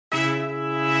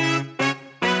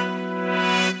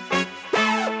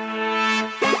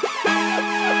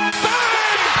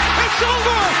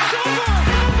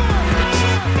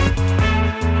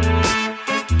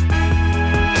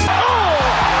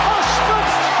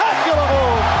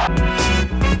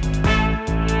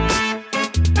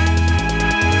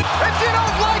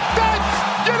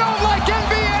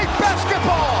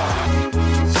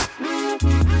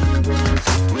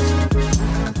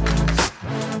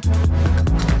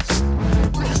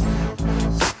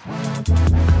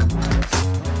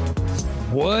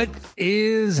What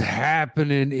is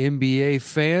happening, NBA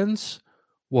fans?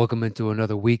 Welcome into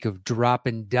another week of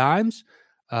Dropping Dimes.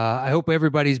 I hope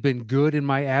everybody's been good in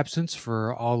my absence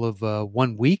for all of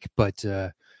 1 week, but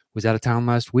was out of town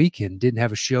last week and didn't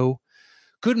have a show.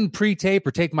 Couldn't pre-tape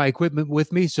or take my equipment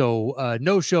with me, so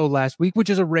no show last week, which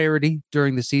is a rarity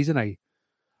during the season. I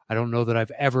don't know that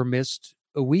I've ever missed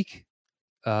a week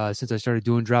since I started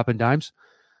doing Dropping Dimes.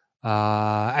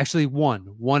 Actually,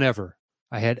 one ever.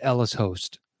 I had Ellis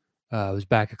host. I was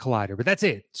back at Collider, but that's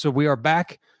it. So we are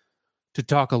back to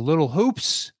talk a little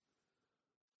hoops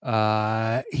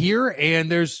here, and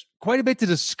there's quite a bit to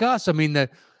discuss. I mean, the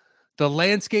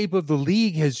landscape of the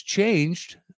league has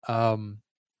changed,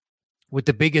 with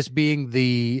the biggest being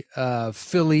the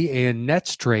Philly and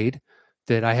Nets trade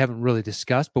that I haven't really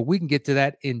discussed, but we can get to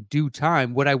that in due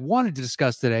time. What I wanted to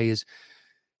discuss today is,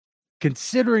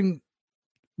 considering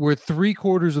we're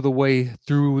 3/4 of the way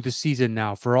through the season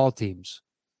now for all teams.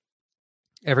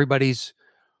 Everybody's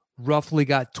roughly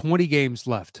got 20 games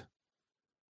left.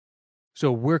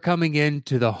 So we're coming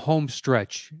into the home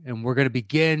stretch, and we're going to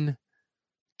begin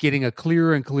getting a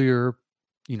clearer and clearer,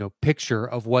 picture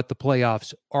of what the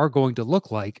playoffs are going to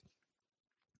look like.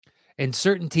 And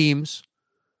certain teams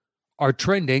are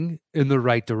trending in the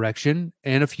right direction,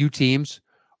 and a few teams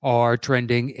are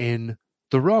trending in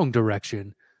the wrong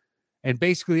direction. And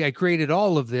basically, I created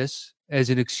all of this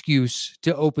as an excuse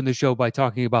to open the show by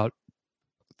talking about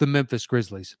the Memphis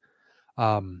Grizzlies.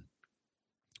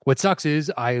 What sucks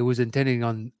is I was intending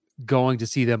on going to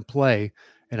see them play,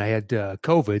 and I had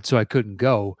COVID, so I couldn't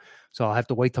go. So I'll have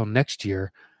to wait till next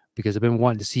year, because I've been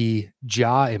wanting to see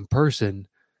Ja in person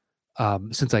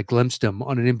since I glimpsed him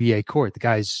on an NBA court. The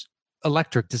guy's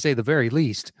electric, to say the very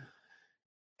least,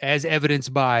 as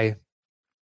evidenced by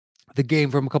the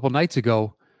game from a couple nights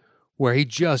ago, where he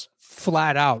just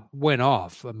flat out went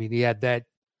off. I mean, he had that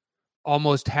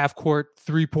almost half-court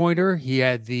three-pointer. He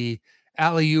had the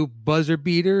alley-oop buzzer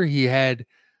beater. He had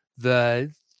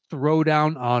the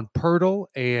throwdown on Pirtle,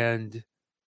 and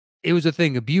it was a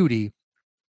thing of beauty.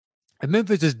 And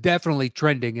Memphis is definitely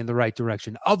trending in the right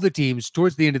direction. Of the teams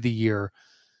towards the end of the year,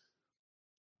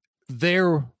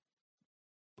 they're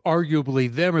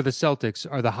arguably, them or the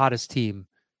Celtics, are the hottest team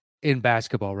in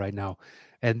basketball right now.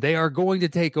 And they are going to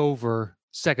take over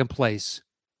second place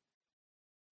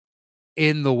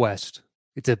in the West.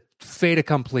 It's a fait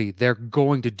accompli. They're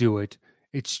going to do it.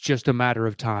 It's just a matter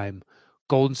of time.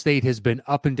 Golden State has been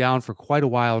up and down for quite a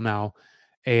while now,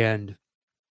 and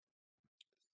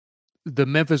the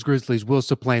Memphis Grizzlies will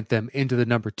supplant them into the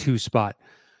number 2 spot.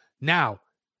 Now,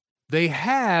 they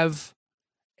have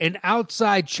an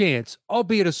outside chance,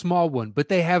 albeit a small one, but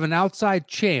they have an outside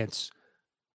chance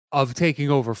of taking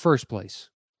over first place.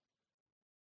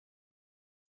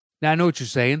 Now, I know what you're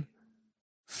saying.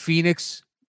 Phoenix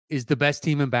is the best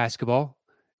team in basketball,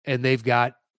 and they've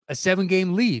got a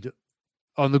 7-game lead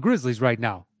on the Grizzlies right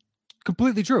now.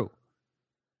 Completely true.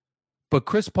 But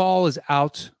Chris Paul is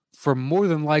out for more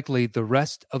than likely the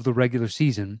rest of the regular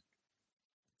season.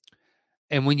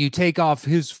 And when you take off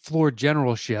his floor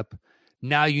generalship,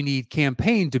 now you need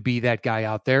Campaign to be that guy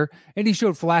out there. And he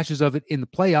showed flashes of it in the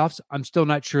playoffs. I'm still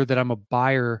not sure that I'm a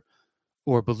buyer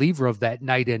or believer of that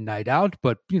night in, night out,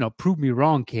 but, prove me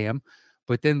wrong, Cam.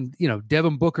 But then,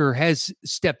 Devin Booker has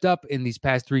stepped up in these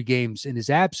past 3 games in his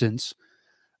absence,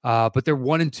 but they're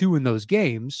 1-2 in those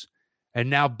games. And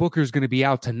now Booker's going to be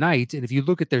out tonight. And if you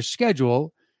look at their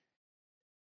schedule,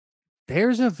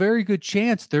 there's a very good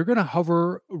chance they're going to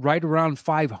hover right around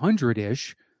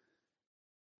 500-ish,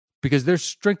 because their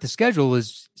strength of schedule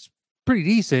is pretty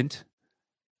decent.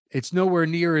 It's nowhere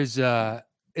near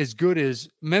as good as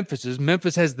Memphis's.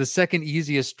 Memphis has the second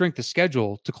easiest strength of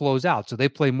schedule to close out. So they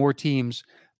play more teams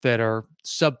that are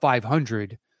sub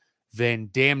 500 than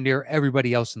damn near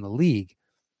everybody else in the league.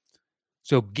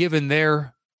 So given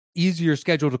their easier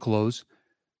schedule to close,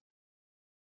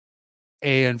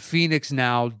 and Phoenix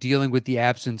now dealing with the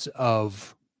absence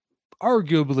of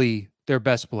arguably their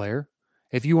best player,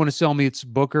 if you want to sell me it's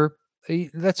Booker,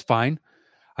 that's fine.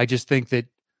 I just think that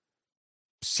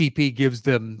CP gives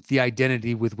them the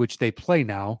identity with which they play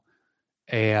now,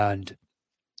 and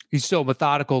he's so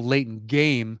methodical late in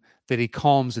game that he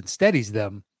calms and steadies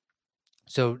them.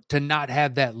 So to not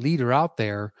have that leader out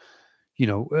there,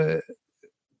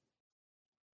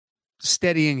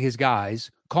 steadying his guys,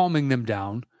 calming them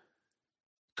down,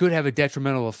 could have a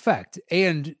detrimental effect.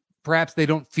 And perhaps they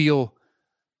don't feel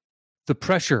the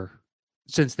pressure,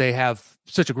 since they have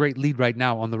such a great lead right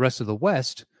now on the rest of the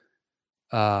West,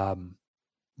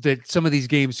 that some of these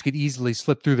games could easily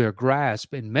slip through their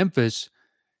grasp. And Memphis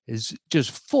is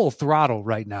just full throttle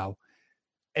right now.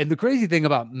 And the crazy thing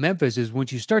about Memphis is when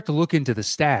you start to look into the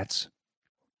stats,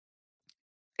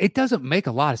 it doesn't make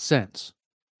a lot of sense.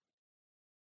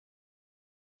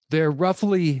 They're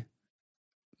roughly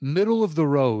middle of the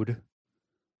road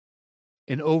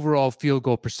in overall field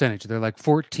goal percentage. They're like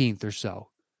 14th or so,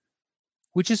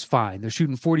 which is fine. They're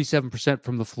shooting 47%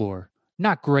 from the floor.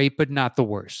 Not great, but not the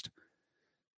worst.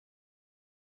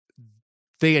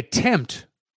 They attempt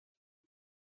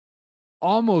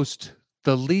almost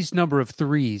the least number of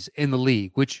threes in the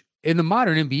league, which in the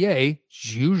modern NBA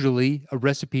is usually a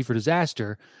recipe for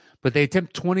disaster, but they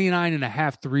attempt 29 and a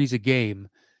half threes a game,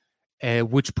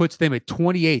 which puts them at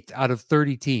 28th out of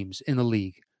 30 teams in the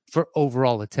league for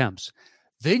overall attempts.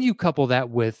 Then you couple that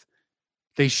with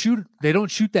they don't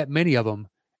shoot that many of them,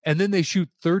 and then they shoot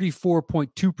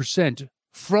 34.2%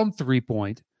 from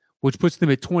 3-point, which puts them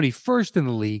at 21st in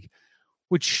the league,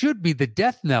 which should be the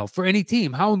death knell for any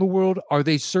team. How in the world are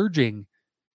they surging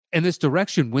in this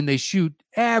direction when they shoot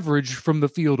average from the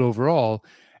field overall,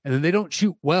 and then they don't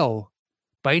shoot well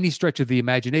by any stretch of the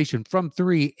imagination from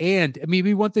three? And I mean, it'd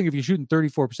be one thing if you're shooting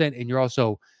 34% and you're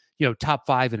also, top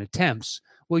 5 in attempts.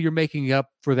 Well, you're making up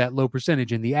for that low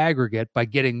percentage in the aggregate by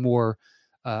getting more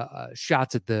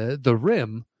shots at the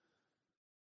rim,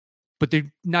 but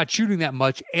they're not shooting that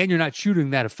much and you're not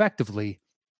shooting that effectively.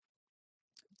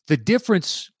 The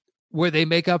difference where they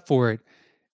make up for it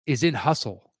is in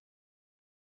hustle.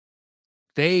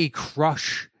 They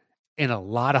crush in a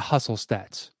lot of hustle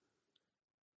stats.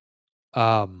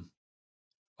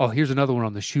 Here's another one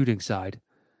on the shooting side.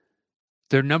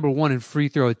 They're number 1 in free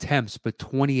throw attempts, but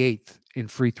 28th in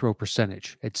free throw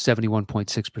percentage at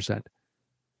 71.6%.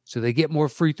 So they get more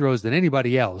free throws than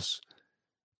anybody else,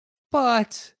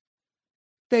 but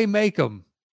they make them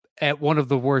at one of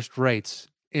the worst rates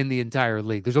in the entire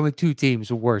league. There's only 2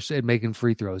 teams worse at making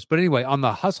free throws. But anyway, on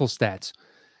the hustle stats,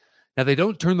 now they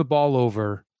don't turn the ball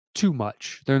over too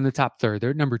much. They're in the top third.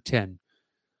 They're at number 10.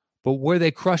 But where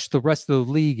they crush the rest of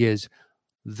the league is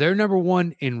they're number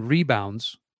 1 in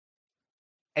rebounds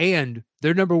and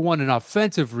they're number 1 in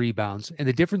offensive rebounds. And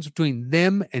the difference between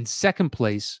them and second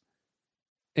place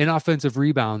in offensive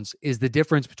rebounds is the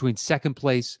difference between second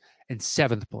place and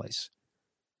 7th place.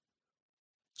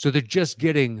 So they're just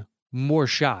getting more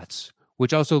shots,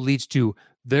 which also leads to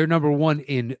they're number 1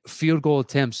 in field goal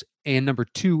attempts and number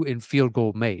 2 in field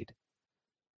goal made.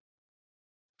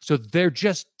 So they're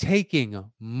just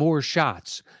taking more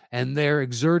shots and they're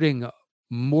exerting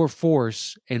more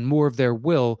force and more of their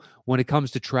will when it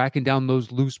comes to tracking down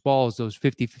those loose balls, those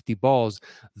 50-50 balls.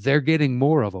 They're getting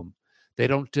more of them. They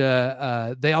don't.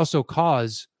 They also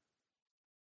cause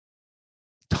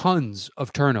tons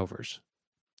of turnovers.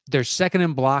 They're second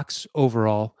in blocks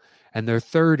overall, and they're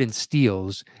third in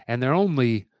steals, and they're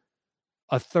only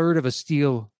a third of a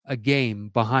steal a game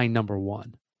behind number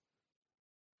 1.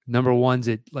 Number 1's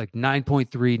at like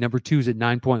 9.3, number 2's at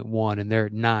 9.1, and they're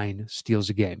at 9 steals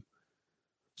a game.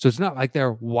 So it's not like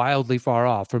they're wildly far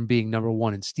off from being number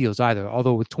 1 in steals either,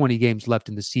 although with 20 games left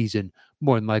in the season,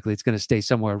 more than likely it's going to stay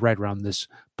somewhere right around this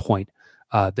point.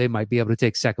 They might be able to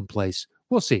take second place.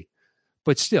 We'll see.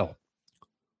 But still.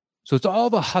 So it's all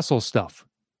the hustle stuff.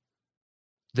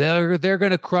 They're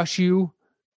going to crush you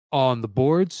on the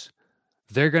boards.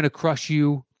 They're going to crush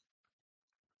you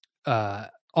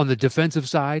on the defensive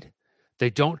side.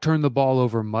 They don't turn the ball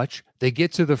over much. They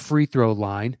get to the free throw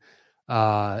line.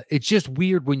 It's just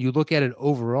weird when you look at it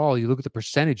overall. You look at the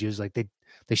percentages, like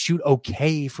they shoot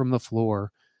okay from the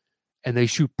floor and they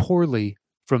shoot poorly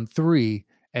from 3,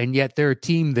 and yet they're a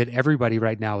team that everybody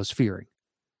right now is fearing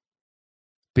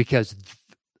because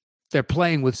they're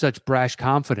playing with such brash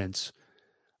confidence,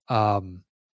 and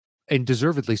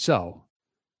deservedly so.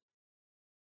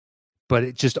 But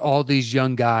it's just all these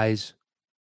young guys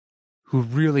who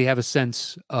really have a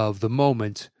sense of the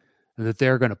moment and that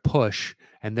they're going to push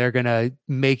and they're going to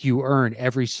make you earn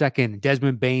every second.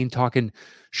 Desmond Bane talking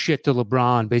shit to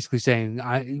LeBron, basically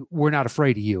saying, we're not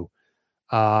afraid of you.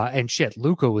 And shit,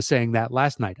 Luka was saying that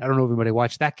last night. I don't know if anybody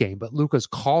watched that game, but Luka's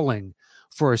calling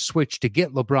for a switch to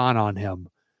get LeBron on him.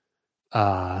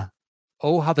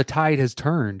 How the tide has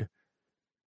turned.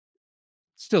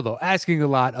 Still, though, asking a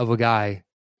lot of a guy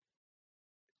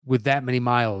with that many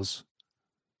miles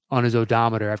on his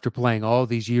odometer after playing all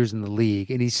these years in the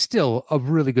league, and he's still a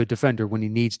really good defender when he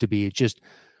needs to be. It's just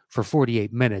for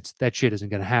 48 minutes, that shit isn't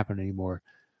going to happen anymore.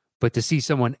 But to see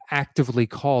someone actively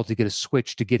call to get a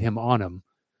switch to get him on him,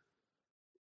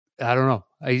 I don't know.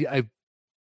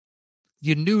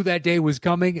 You knew that day was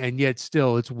coming, and yet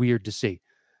still it's weird to see.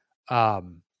 But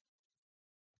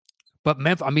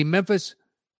Memphis,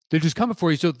 they're just coming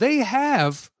for you. So they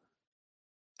have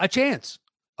a chance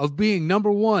of being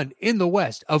number one in the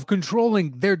West, of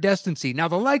controlling their destiny. Now,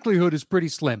 the likelihood is pretty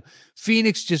slim.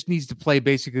 Phoenix just needs to play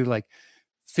basically like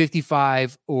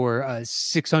 55 or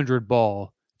 600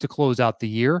 ball to close out the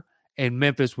year, and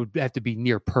Memphis would have to be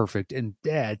near perfect, and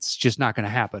that's just not going to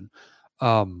happen.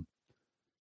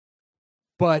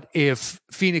 But if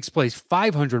Phoenix plays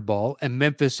 500 ball and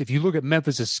Memphis, if you look at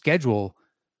Memphis' schedule,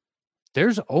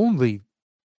 there's only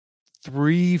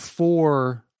 3,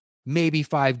 4, maybe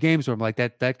 5 games where I'm like,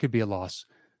 that could be a loss.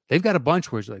 They've got a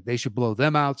bunch where it's like they should blow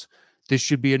them out. This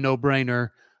should be a no-brainer.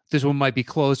 This one might be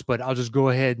close, but I'll just go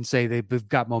ahead and say they've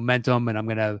got momentum, and I'm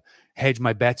going to hedge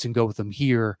my bets and go with them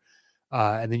here.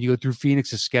 And then you go through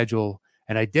Phoenix's schedule,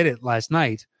 and I did it last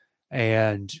night,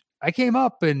 and I came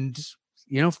up, and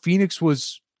Phoenix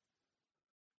was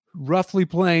roughly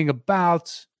playing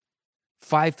about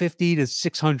 550 to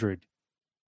 600.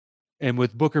 And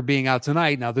with Booker being out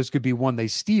tonight, now this could be one they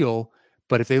steal,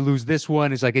 but if they lose this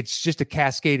one, it's just a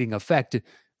cascading effect. It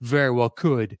very well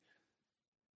could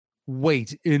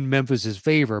weight in Memphis's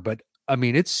favor. But I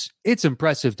mean, it's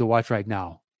impressive to watch right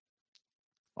now.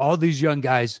 All these young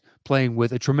guys playing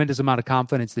with a tremendous amount of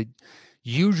confidence that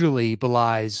usually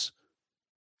belies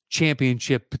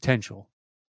championship potential.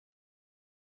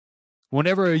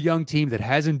 Whenever a young team that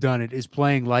hasn't done it is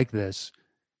playing like this,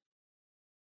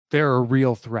 they're a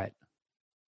real threat.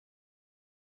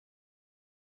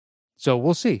 So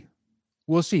we'll see.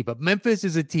 We'll see. But Memphis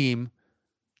is a team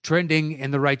trending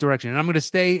in the right direction. And I'm going to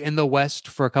stay in the West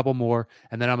for a couple more,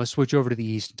 and then I'm going to switch over to the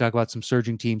East and talk about some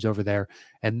surging teams over there.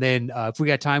 And then if we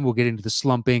got time, we'll get into the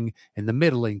slumping and the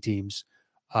middling teams.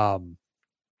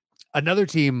 Another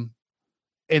team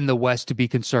in the West to be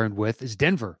concerned with is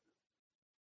Denver.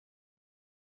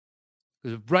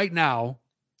 Right now,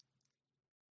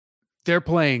 they're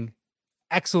playing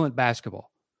excellent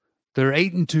basketball. They're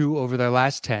 8-2 over their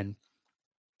last 10.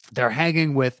 They're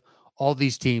hanging with all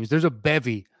these teams. There's a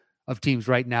bevy of teams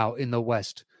right now in the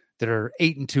West that are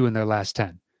 8-2 in their last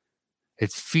 10.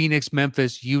 It's Phoenix,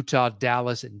 Memphis, Utah,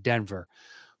 Dallas, and Denver.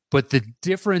 But the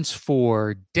difference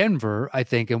for Denver, I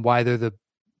think, and why they're the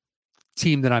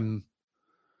team that I'm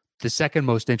the second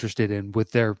most interested in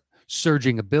with their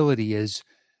surging ability is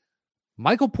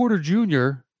Michael Porter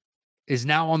Jr. is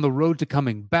now on the road to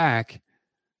coming back.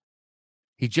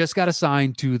 He just got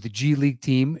assigned to the G League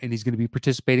team, and he's going to be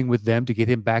participating with them to get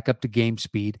him back up to game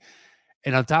speed.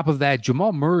 And on top of that,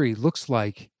 Jamal Murray looks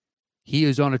like he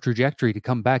is on a trajectory to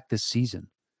come back this season.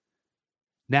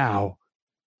 Now,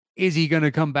 is he going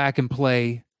to come back and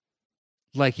play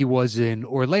like he was in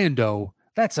Orlando?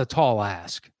 That's a tall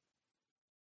ask.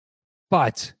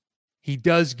 But he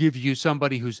does give you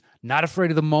somebody who's not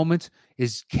afraid of the moment,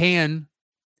 can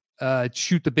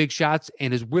shoot the big shots,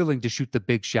 and is willing to shoot the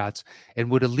big shots,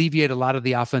 and would alleviate a lot of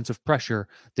the offensive pressure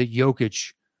that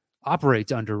Jokic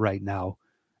operates under right now.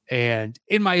 And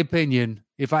in my opinion,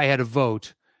 if I had a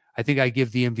vote, I think I'd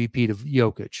give the MVP to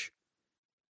Jokic.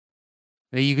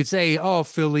 Now you could say,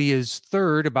 Philly is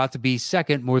third, about to be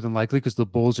second, more than likely, because the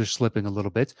Bulls are slipping a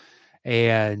little bit.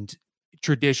 And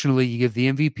traditionally, you give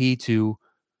the MVP to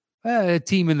a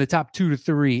team in the top 2 to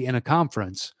 3 in a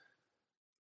conference.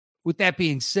 With that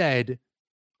being said,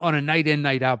 on a night in,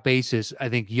 night out basis, I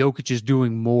think Jokic is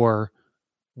doing more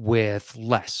with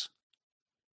less.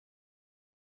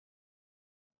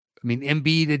 I mean,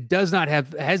 Embiid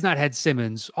has not had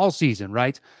Simmons all season,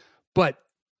 right? But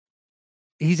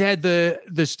he's had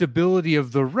the stability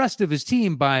of the rest of his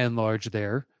team by and large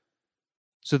there.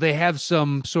 So they have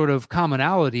some sort of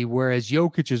commonality, whereas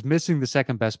Jokic is missing the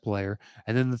second best player,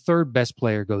 and then the third best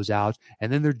player goes out,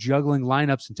 and then they're juggling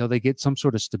lineups until they get some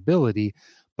sort of stability.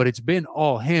 But it's been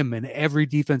all him, and every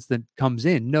defense that comes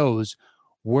in knows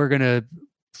we're going to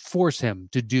force him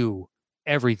to do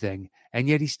everything, and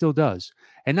yet he still does.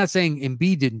 And not saying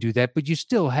Embiid didn't do that, but you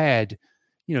still had,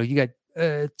 you got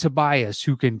Tobias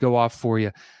who can go off for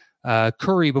you.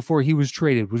 Curry, before he was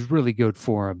traded, was really good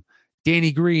for him.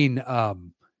 Danny Green,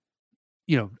 on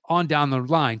down the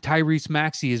line. Tyrese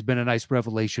Maxey has been a nice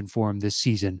revelation for him this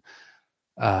season.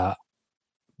 But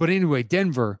anyway,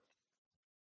 Denver,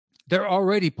 they're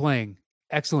already playing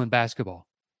excellent basketball.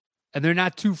 And they're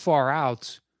not too far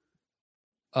out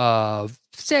of,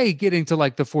 say, getting to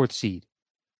like the 4th seed.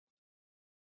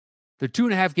 They're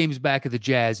 2.5 games back of the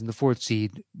Jazz in the 4th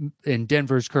seed, and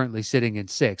Denver's currently sitting in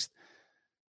 6th.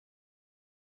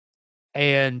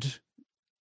 And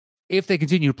if they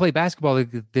continue to play basketball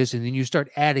like this, and then you start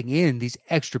adding in these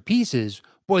extra pieces,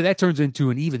 boy, that turns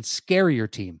into an even scarier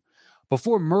team.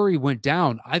 Before Murray went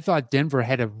down, I thought Denver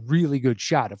had a really good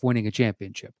shot of winning a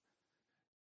championship.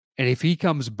 And if he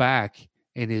comes back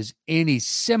and is any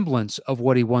semblance of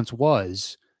what he once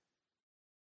was,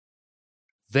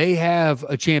 they have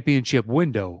a championship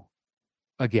window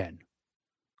again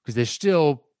because they're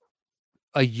still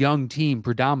a young team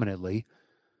predominantly.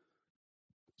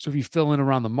 So if you fill in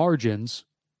around the margins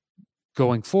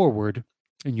going forward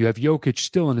and you have Jokic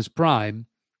still in his prime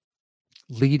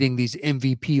leading these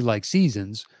MVP-like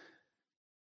seasons,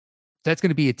 that's going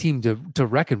to be a team to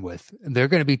reckon with. And they're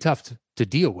going to be tough to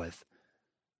deal with.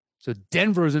 So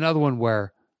Denver is another one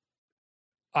where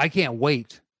I can't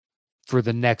wait for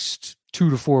the next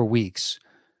 2 to 4 weeks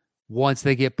once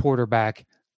they get Porter back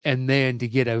and then to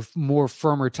get a more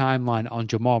firmer timeline on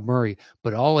Jamal Murray.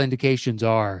 But all indications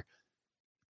are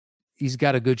he's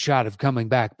got a good shot of coming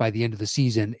back by the end of the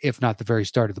season, if not the very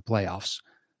start of the playoffs.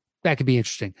 That could be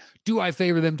interesting. Do I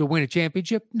favor them to win a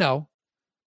championship? No.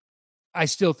 I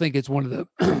still think it's one of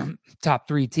the top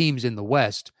 3 teams in the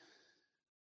West.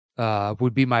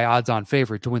 Would be my odds-on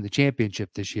favorite to win the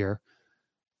championship this year.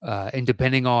 And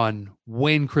depending on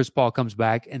when Chris Paul comes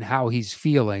back and how he's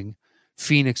feeling,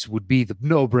 Phoenix would be the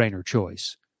no-brainer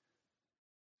choice.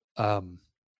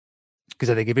 Because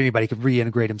I think if anybody could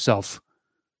reintegrate himself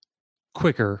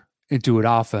quicker into an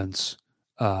offense,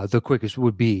 the quickest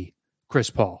would be Chris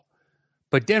Paul.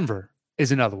 But Denver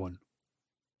is another one.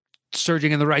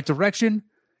 Surging in the right direction,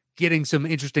 getting some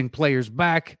interesting players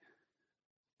back.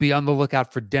 Be on the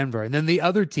lookout for Denver. And then the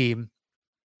other team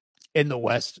in the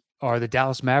West are the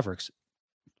Dallas Mavericks.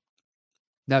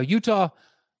 Now, Utah,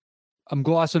 I'm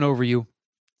glossing over you.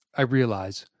 I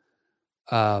realize.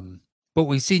 But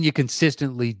we've seen you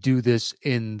consistently do this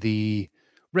in the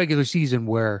regular season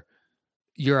where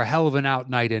you're a hell of an out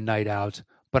night in, night out.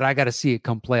 But I got to see it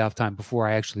come playoff time before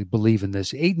I actually believe in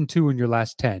this. 8-2 in your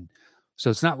last 10. So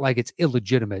it's not like it's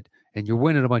illegitimate and you're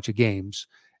winning a bunch of games.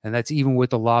 And that's even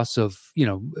with the loss of,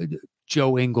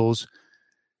 Joe Ingles,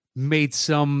 made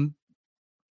some,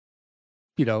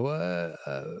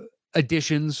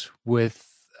 additions with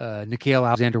Nickeil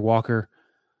Alexander-Walker.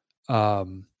 But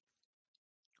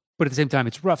at the same time,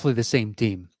 it's roughly the same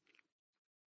team.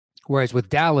 Whereas with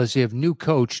Dallas, you have new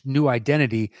coach, new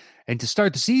identity. And to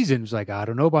start the season, it's like, I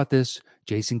don't know about this.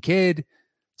 Jason Kidd,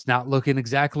 it's not looking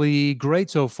exactly great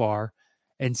so far.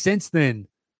 And since then,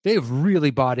 they have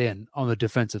really bought in on the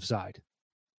defensive side.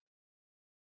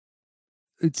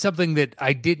 It's something that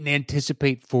I didn't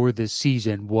anticipate for this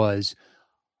season was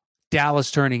Dallas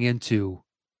turning into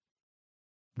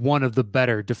one of the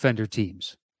better defender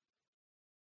teams.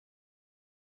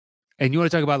 And you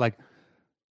want to talk about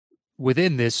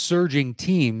within this surging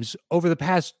teams over the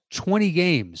past 20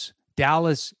 games,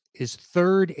 Dallas is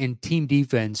 3rd in team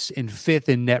defense and 5th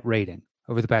in net rating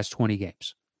over the past 20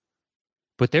 games.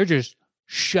 But they're just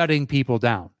shutting people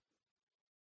down.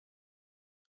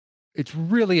 It's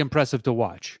really impressive to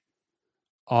watch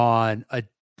on a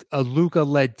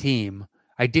Luka-led team.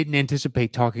 I didn't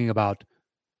anticipate talking about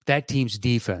that team's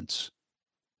defense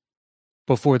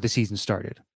before the season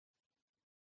started.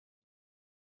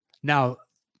 Now,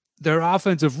 their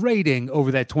offensive rating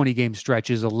over that 20-game stretch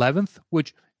is 11th,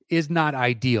 which is not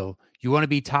ideal. You want to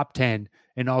be top 10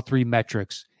 in all 3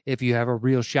 metrics if you have a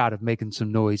real shot of making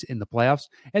some noise in the playoffs,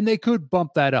 and they could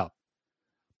bump that up.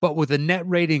 But with a net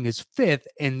rating is 5th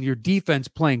and your defense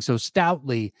playing so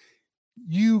stoutly,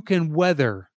 you can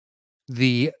weather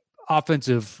the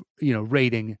offensive,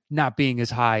 rating not being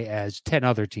as high as 10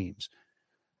 other teams.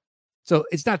 So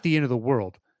it's not the end of the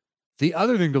world. The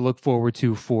other thing to look forward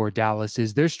to for Dallas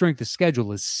is their strength of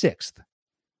schedule is 6th,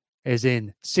 as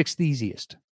in 6th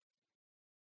easiest.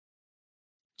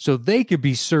 So they could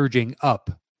be surging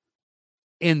up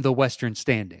in the Western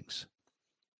standings.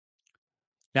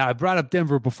 Now, I brought up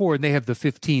Denver before, and they have the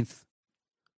 15th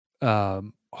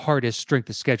hardest strength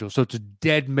of schedule. So it's a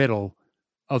dead middle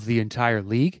of the entire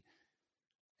league.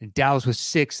 And Dallas was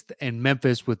 6th, and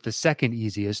Memphis with the 2nd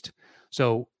easiest.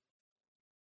 So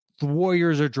the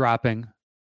Warriors are dropping,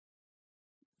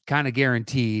 kind of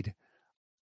guaranteed.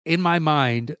 In my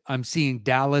mind, I'm seeing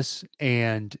Dallas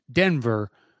and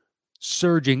Denver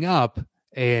surging up,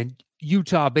 and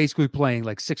Utah basically playing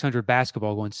 600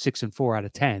 basketball, going 6-4 out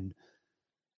of 10.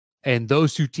 And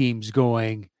those 2 teams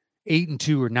going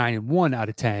 8-2 or 9-1 out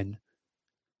of 10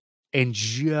 and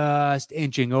just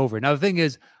inching over. Now, the thing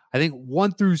is, I think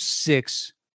 1 through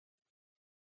 6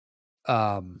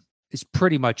 is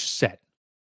pretty much set.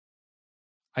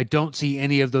 I don't see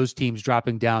any of those teams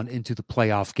dropping down into the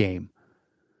playoff game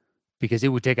because it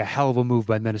would take a hell of a move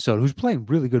by Minnesota, who's playing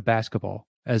really good basketball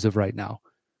as of right now.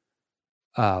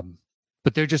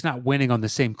 But they're just not winning on the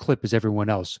same clip as everyone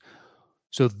else.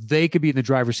 So they could be in the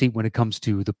driver's seat when it comes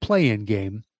to the play-in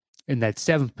game in that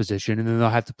 7th position, and then they'll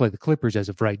have to play the Clippers as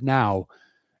of right now.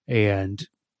 And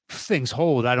if things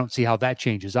hold, I don't see how that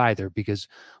changes either, because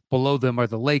below them are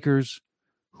the Lakers,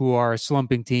 who are a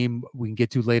slumping team we can get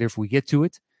to later if we get to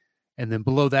it. And then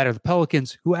below that are the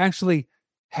Pelicans, who actually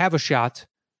have a shot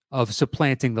of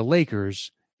supplanting the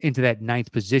Lakers into that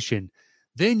 9th position.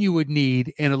 Then you would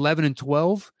need an 11 and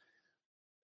 12,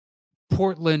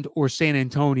 Portland or San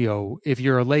Antonio. If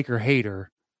you're a Laker hater,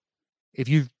 if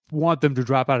you want them to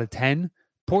drop out of 10,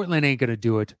 Portland ain't going to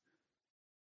do it.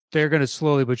 They're going to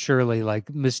slowly but surely,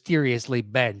 like mysteriously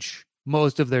bench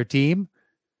most of their team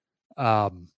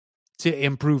to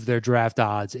improve their draft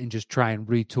odds and just try and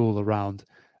retool around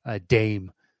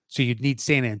Dame. So you'd need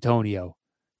San Antonio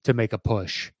to make a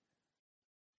push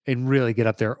and really get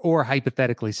up there, or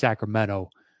hypothetically Sacramento.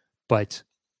 But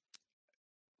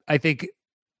I think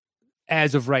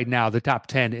as of right now, the top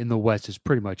 10 in the West is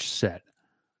pretty much set.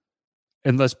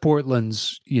 Unless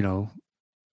Portland's,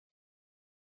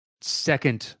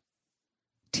 second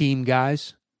team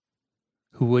guys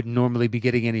who wouldn't normally be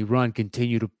getting any run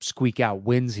continue to squeak out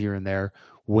wins here and there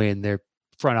when their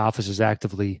front office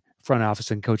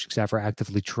and coaching staff are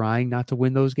actively trying not to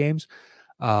win those games.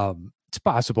 It's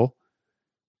possible,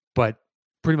 but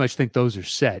pretty much think those are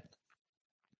set.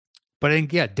 But I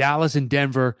think, Dallas and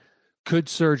Denver could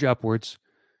surge upwards.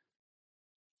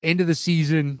 End of the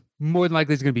season, more than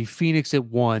likely it's going to be Phoenix at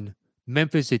 1,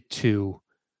 Memphis at 2.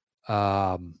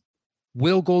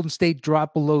 Will Golden State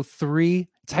drop below 3?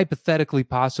 It's hypothetically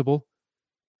possible.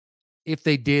 If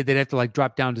they did, they'd have to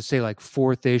drop down to say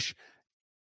 4th-ish.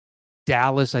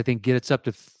 Dallas, I think, gets up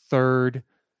to 3rd.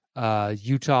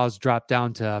 Utah's dropped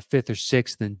down to 5th or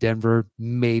 6th, and Denver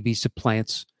maybe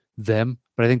supplants them.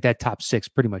 But I think that top 6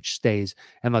 pretty much stays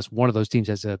unless one of those teams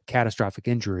has a catastrophic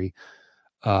injury.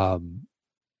 I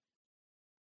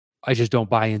just don't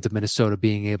buy into Minnesota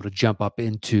being able to jump up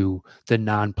into the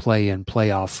non-play-in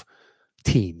playoff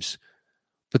teams.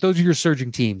 But those are your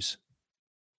surging teams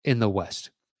in the West.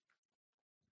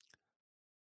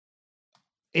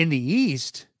 In the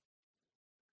East,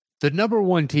 the number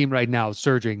 1 team right now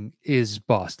surging is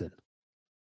Boston.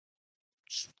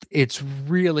 It's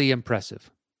really impressive.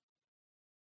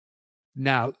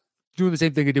 Now, doing the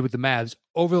same thing I did with the Mavs,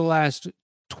 over the last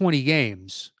 20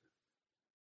 games,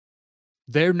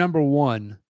 they're number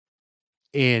 1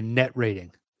 in net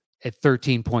rating at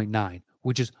 13.9,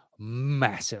 which is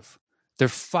massive. They're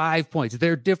 5 points.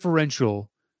 Their differential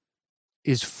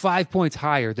is 5 points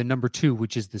higher than number 2,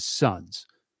 which is the Suns,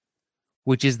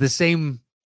 which is the same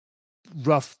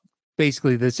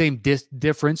basically the same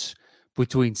difference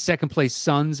between 2nd place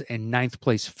Suns and 9th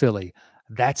place Philly.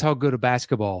 That's how good a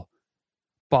basketball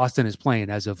Boston is playing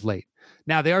as of late.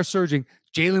 Now, they are surging.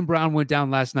 Jaylen Brown went down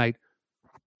last night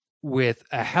with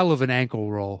a hell of an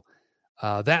ankle roll.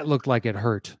 That looked like it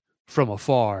hurt from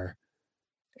afar.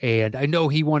 And I know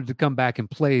he wanted to come back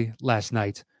and play last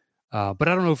night. But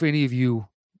I don't know if any of you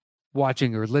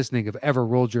watching or listening have ever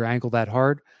rolled your ankle that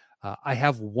hard. I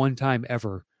have one time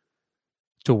ever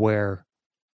to where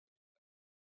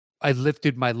I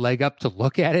lifted my leg up to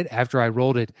look at it after I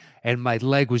rolled it, and my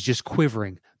leg was just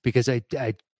quivering because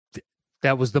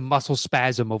that was the muscle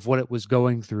spasm of what it was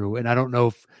going through. And I don't know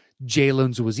if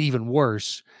Jaylen's was even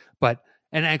worse, but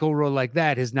an ankle roll like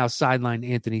that has now sidelined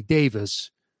Anthony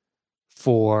Davis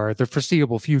for the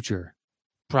foreseeable future.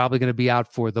 Probably going to be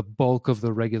out for the bulk of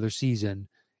the regular season,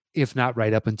 if not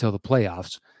right up until the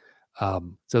playoffs.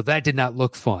 So that did not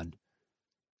look fun.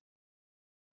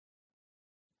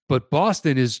 But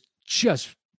Boston is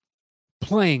just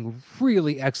playing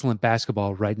really excellent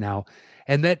basketball right now.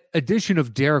 And that addition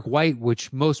of Derek White,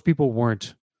 which most people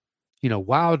weren't,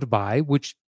 wowed by,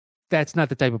 which that's not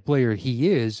the type of player he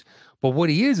is. But what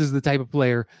he is the type of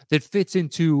player that fits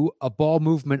into a ball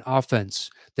movement offense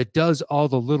that does all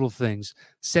the little things,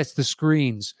 sets the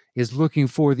screens, is looking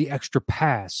for the extra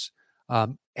pass.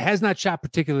 Has not shot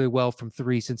particularly well from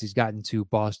 3 since he's gotten to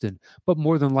Boston, but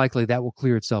more than likely that will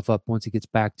clear itself up once he gets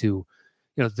back to,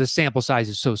 the sample size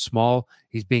is so small.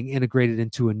 He's being integrated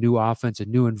into a new offense, a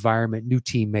new environment, new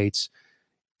teammates.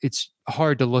 It's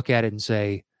hard to look at it and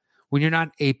say, when you're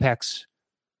not apex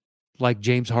like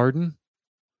James Harden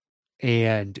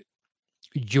and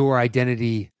your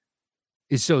identity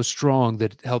is so strong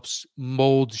that it helps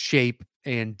mold, shape,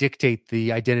 and dictate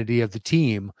the identity of the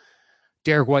team,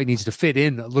 Derek White needs to fit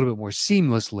in a little bit more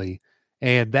seamlessly,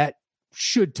 and that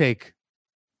should take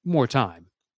more time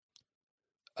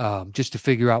just to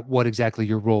figure out what exactly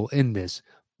your role in this.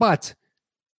 But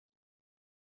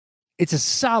it's a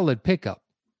solid pickup.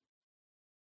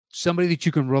 Somebody that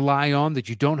you can rely on, that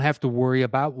you don't have to worry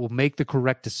about, will make the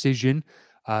correct decision,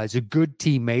 is a good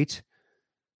teammate.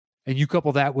 And you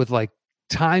couple that with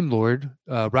Time Lord,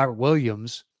 Robert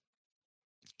Williams,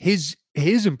 his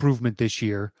improvement this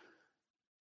year.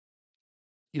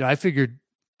 I figured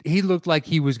he looked like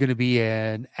he was going to be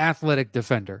an athletic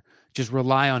defender, just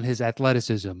rely on his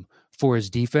athleticism for his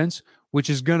defense, which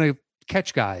is going to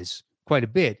catch guys quite a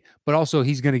bit, but also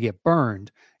he's going to get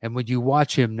burned. And when you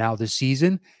watch him now this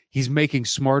season, he's making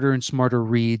smarter and smarter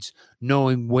reads,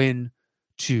 knowing when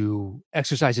to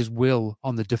exercise his will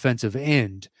on the defensive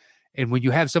end. And when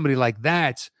you have somebody like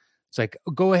that, it's like,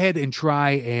 go ahead and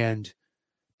try and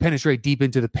penetrate deep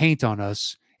into the paint on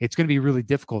us. It's going to be really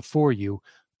difficult for you.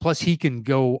 Plus, he can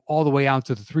go all the way out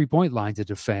to the 3-point line to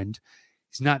defend.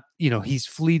 He's not, he's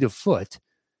fleet of foot.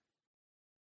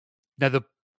 Now,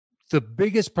 the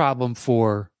biggest problem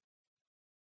for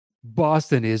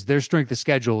Boston is their strength of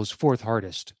schedule is 4th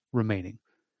hardest remaining.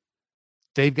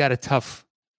 They've got a tough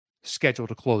schedule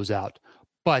to close out,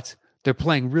 but they're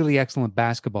playing really excellent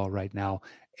basketball right now,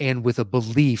 and with a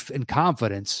belief and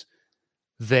confidence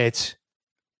that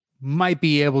might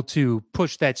be able to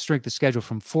push that strength of schedule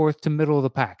from 4th to middle of the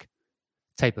pack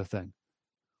type of thing,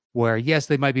 where, yes,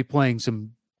 they might be playing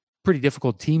some pretty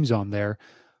difficult teams on there,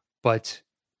 but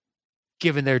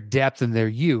given their depth and their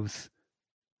youth,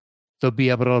 they'll be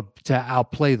able to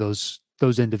outplay those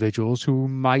individuals who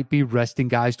might be resting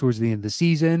guys towards the end of the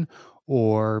season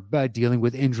or dealing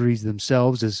with injuries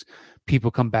themselves as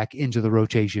people come back into the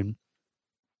rotation.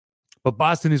 But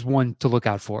Boston is one to look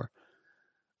out for.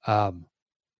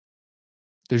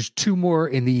 There's 2 more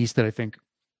in the East that I think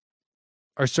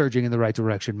are surging in the right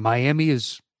direction. Miami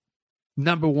is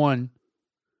number 1,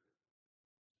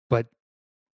 but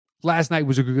last night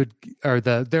was a good, or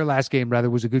their last game rather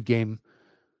was a good game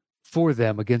for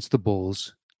them against the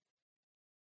Bulls.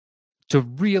 To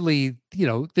really,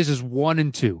 this is 1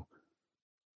 and 2,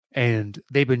 and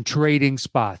they've been trading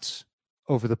spots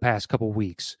over the past couple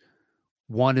weeks.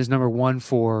 One is number 1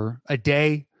 for a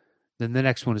day. Then the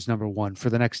next one is number 1 for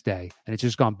the next day. And it's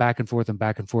just gone back and forth.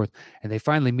 And they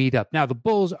finally meet up. Now, the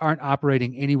Bulls aren't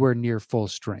operating anywhere near full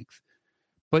strength.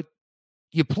 But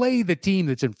you play the team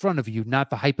that's in front of you, not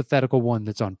the hypothetical one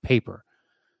that's on paper.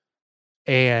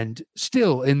 And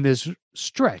still, in this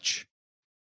stretch,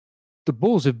 the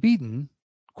Bulls have beaten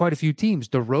quite a few teams.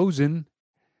 DeRozan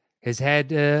has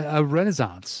had a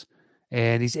renaissance,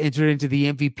 and he's entered into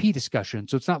the MVP discussion.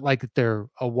 So it's not like they're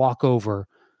a walkover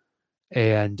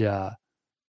and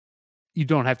you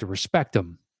don't have to respect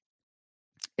them.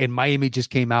 And Miami just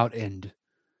came out and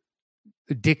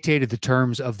dictated the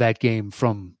terms of that game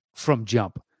from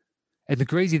jump. And the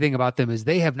crazy thing about them is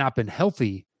they have not been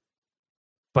healthy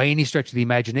by any stretch of the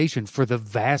imagination for the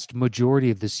vast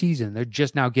majority of the season. They're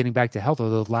just now getting back to health,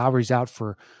 although Lowry's out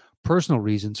for personal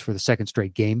reasons for the 2nd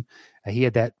straight game. He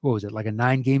had that, what was it, like a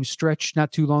 9-game stretch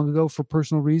not too long ago for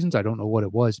personal reasons. I don't know what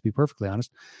it was, to be perfectly honest.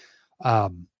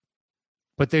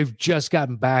 But they've just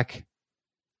gotten back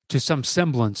to some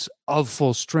semblance of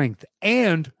full strength,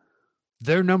 and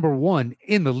they're number 1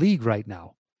 in the league right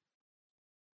now.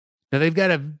 Now, they've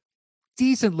got a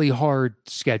decently hard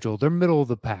schedule. They're middle of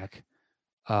the pack.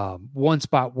 1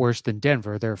 spot worse than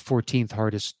Denver, their 14th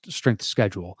hardest strength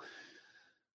schedule.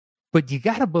 But you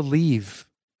got to believe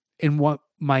in what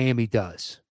Miami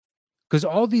does, because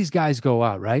all these guys go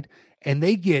out, right? And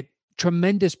they get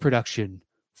tremendous production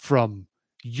from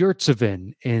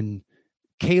Yurtseven and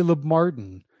Caleb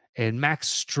Martin and Max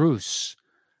Strus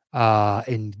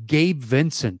and Gabe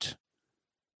Vincent.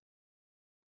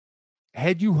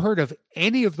 Had you heard of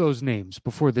any of those names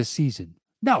before this season?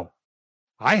 No,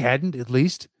 I hadn't, at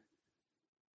least.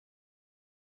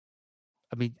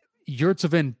 I mean,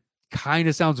 Yurtseven kind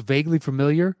of sounds vaguely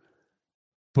familiar,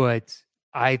 but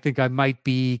I think I might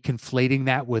be conflating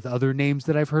that with other names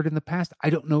that I've heard in the past. I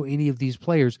don't know any of these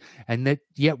players. And that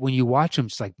yet when you watch them,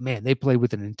 it's like, man, they play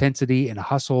with an intensity and a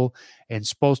hustle. And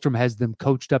Spoelstra has them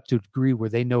coached up to a degree where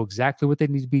they know exactly what they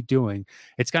need to be doing.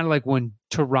 It's kind of like when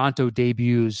Toronto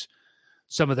debuts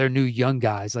some of their new young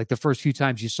guys. Like the first few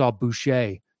times you saw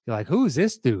Boucher, you're like, who is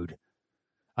this dude?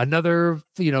 Another,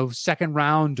 2nd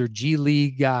round or G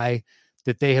League guy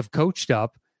that they have coached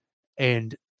up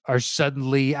and are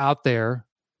suddenly out there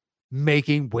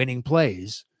making winning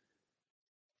plays.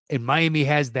 And Miami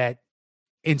has that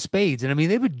in spades. And I mean,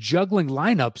 they've been juggling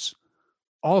lineups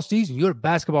all season. You go to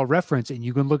Basketball Reference and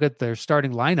you can look at their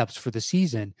starting lineups for the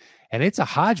season, and it's a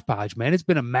hodgepodge, man. It's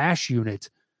been a mash unit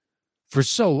for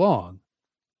so long.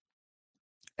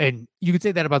 And you could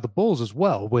say that about the Bulls as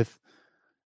well, with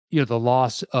the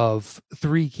loss of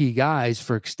 3 key guys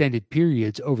for extended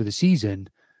periods over the season,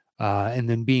 and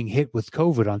then being hit with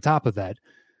COVID on top of that.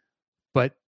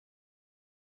 But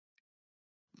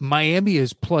Miami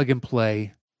is plug and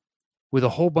play with a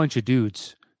whole bunch of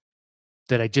dudes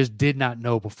that I just did not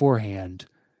know beforehand,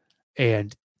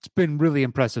 and it's been really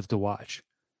impressive to watch.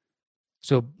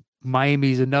 So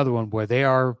Miami's another one where they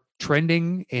are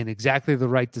trending in exactly the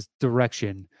right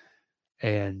direction.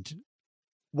 And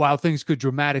while things could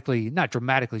not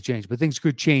dramatically change, but things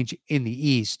could change in the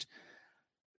East,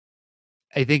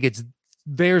 I think it's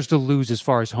theirs to lose as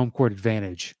far as home court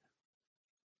advantage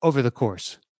over the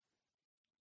course.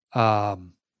 So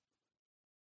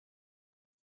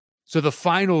the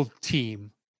final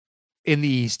team in the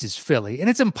East is Philly, and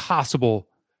it's impossible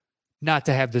not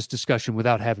to have this discussion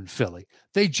without having Philly.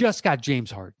 They just got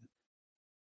James Harden.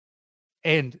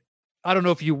 And I don't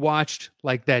know if you watched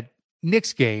like that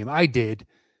Knicks game. I did.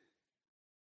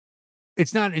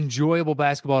 It's not enjoyable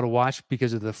basketball to watch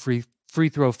because of the free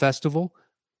throw festival,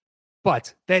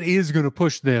 but that is going to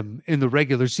push them in the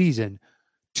regular season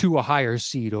to a higher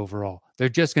seed overall. They're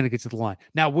just going to get to the line.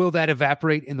 Now, will that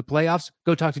evaporate in the playoffs?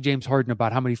 Go talk to James Harden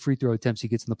about how many free throw attempts he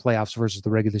gets in the playoffs versus the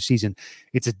regular season.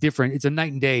 It's a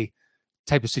night and day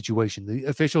type of situation. The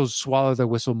officials swallow their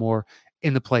whistle more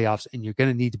in the playoffs, and you're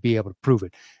going to need to be able to prove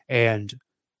it. And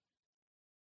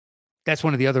that's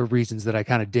one of the other reasons that I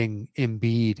kind of ding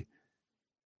Embiid.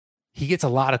 He gets a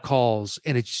lot of calls,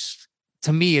 and it's,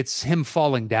 to me, it's him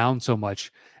falling down so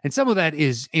much. And some of that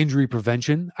is injury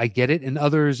prevention. I get it. And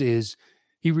others is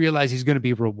he realizes he's going to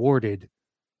be rewarded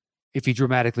if he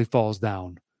dramatically falls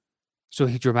down. So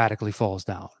he dramatically falls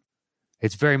down.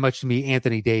 It's very much to me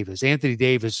Anthony Davis. Anthony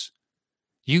Davis,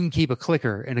 you can keep a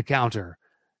clicker and a counter,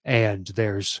 and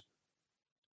there's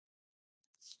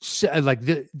like,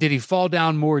 did he fall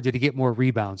down more? Did he get more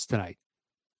rebounds tonight?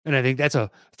 And I think that's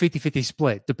a 50-50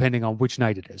 split, depending on which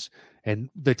night it is and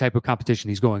the type of competition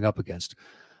he's going up against.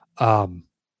 And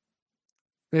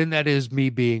that is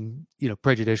me being,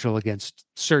 prejudicial against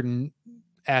certain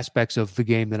aspects of the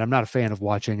game that I'm not a fan of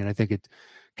watching. And I think it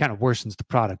kind of worsens the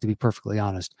product, to be perfectly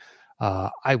honest.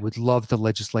 I would love to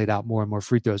legislate out more and more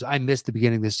free throws. I missed the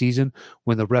beginning of the season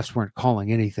when the refs weren't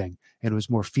calling anything and it was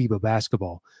more FIBA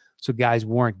basketball. So guys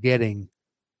weren't getting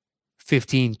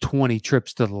 15, 20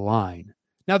 trips to the line.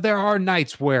 Now, there are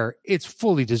nights where it's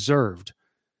fully deserved,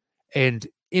 and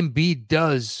Embiid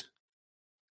does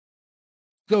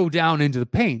go down into the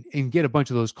paint and get a bunch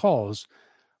of those calls.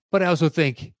 But I also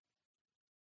think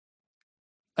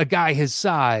a guy his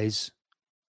size,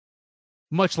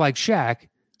 much like Shaq,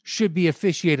 should be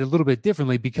officiated a little bit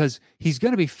differently because he's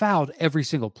going to be fouled every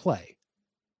single play.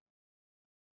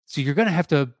 So you're going to have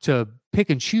to pick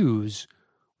and choose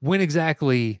when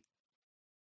exactly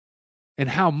and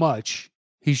how much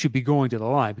he should be going to the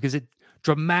line, because it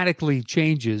dramatically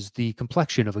changes the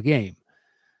complexion of a game.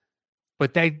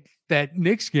 But that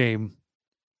Knicks game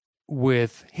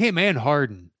with him and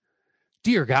Harden,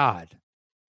 dear God,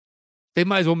 they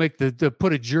might as well make the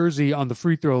put a jersey on the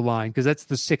free throw line, because that's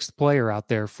the sixth player out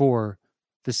there for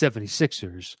the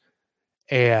 76ers.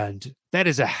 And that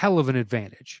is a hell of an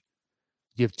advantage.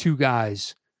 You have two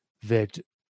guys that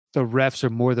the refs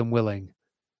are more than willing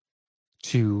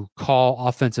to call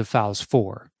offensive fouls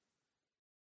for,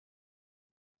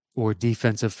 or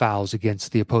defensive fouls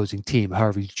against the opposing team,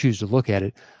 however you choose to look at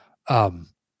it. And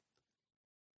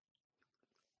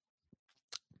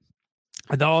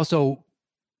they'll also,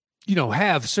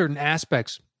 have certain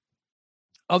aspects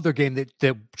of their game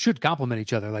that should complement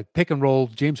each other, like pick and roll.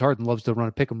 James Harden loves to run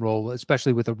a pick and roll,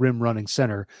 especially with a rim running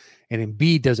center, and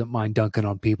Embiid doesn't mind dunking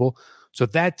on people. So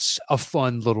that's a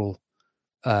fun little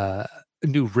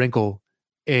new wrinkle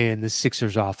in the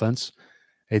Sixers offense.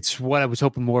 It's what I was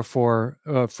hoping more for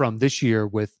from this year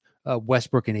with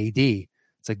Westbrook and AD.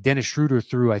 It's like Dennis Schroeder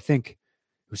threw, I think,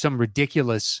 it was some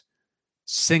ridiculous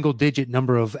single-digit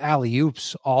number of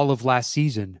alley-oops all of last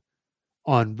season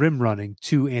on rim running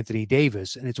to Anthony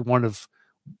Davis, and it's one of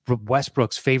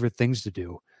Westbrook's favorite things to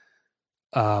do.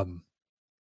 And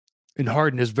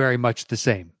Harden is very much the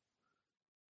same.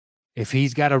 If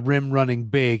he's got a rim running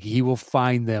big, he will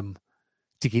find them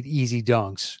to get easy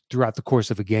dunks throughout the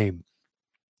course of a game.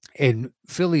 And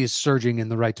Philly is surging in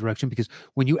the right direction, because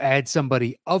when you add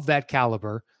somebody of that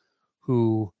caliber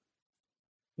who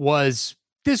was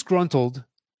disgruntled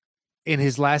in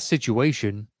his last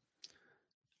situation,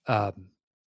 do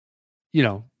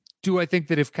I think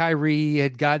that if Kyrie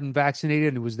had gotten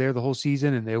vaccinated and was there the whole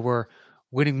season and they were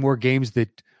winning more games,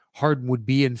 that Harden would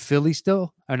be in Philly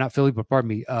still? Or not Philly, but pardon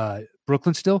me,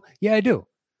 Brooklyn still? Yeah, I do.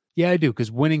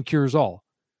 Because winning cures all.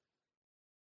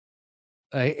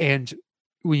 And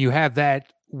when you have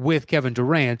that with Kevin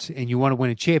Durant and you want to win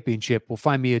a championship, well,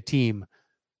 find me a team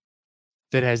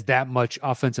that has that much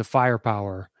offensive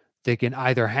firepower that can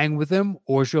either hang with them,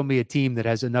 or show me a team that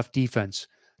has enough defense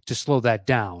to slow that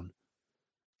down.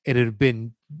 And it had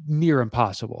been near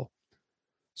impossible.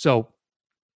 So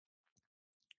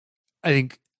I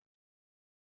think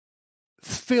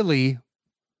Philly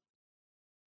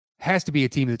has to be a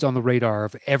team that's on the radar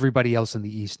of everybody else in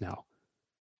the East now.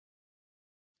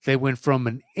 They went from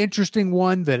an interesting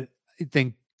one that I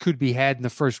think could be had in the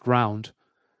first round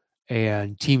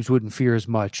and teams wouldn't fear as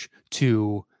much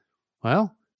to,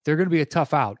 well, they're going to be a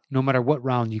tough out no matter what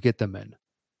round you get them in.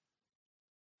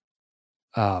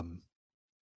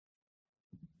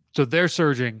 So they're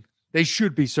surging. They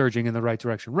should be surging in the right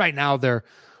direction. Right now, their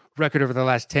record over the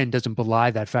last 10 doesn't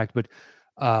belie that fact, but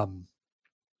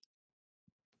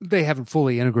they haven't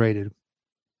fully integrated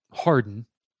Harden.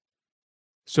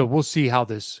 So we'll see how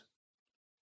this,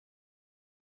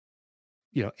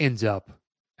 ends up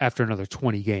after another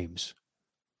 20 games,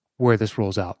 where this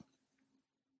rolls out.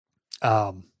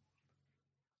 All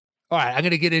right, I'm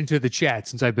going to get into the chat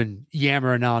since I've been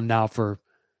yammering on now for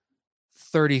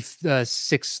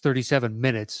 37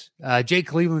 minutes. Jake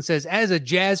Cleveland says, as a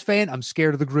Jazz fan, I'm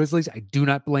scared of the Grizzlies. I do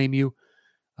not blame you.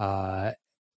 The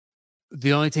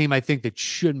only team I think that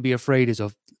shouldn't be afraid is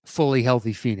a fully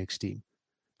healthy Phoenix team.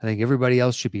 I think everybody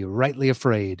else should be rightly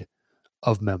afraid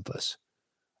of Memphis.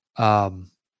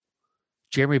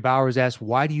 Jeremy Bowers asked,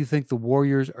 why do you think the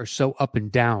Warriors are so up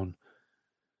and down?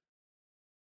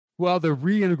 Well, they're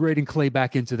reintegrating Clay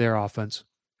back into their offense.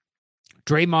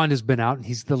 Draymond has been out, and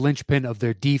he's the linchpin of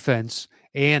their defense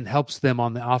and helps them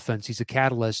on the offense. He's a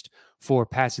catalyst for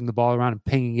passing the ball around and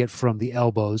pinging it from the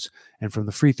elbows and from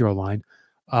the free throw line.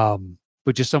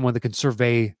 But just someone that can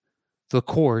survey the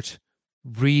court,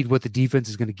 read what the defense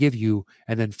is going to give you,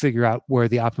 and then figure out where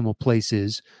the optimal place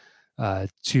is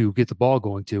to get the ball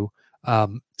going to.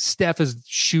 Steph is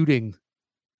shooting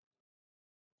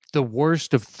the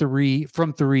worst of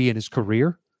from three in his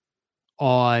career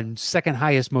on second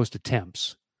highest most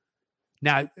attempts.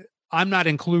 Now, I'm not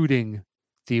including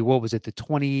the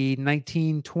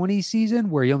 2019-20 season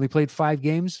where he only played 5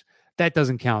 games. That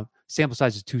doesn't count. Sample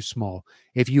size is too small.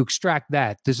 If you extract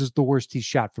that, this is the worst he's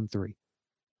shot from 3.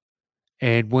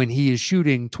 And when he is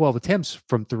shooting 12 attempts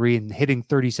from 3 and hitting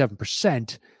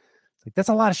 37%, that's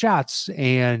a lot of shots.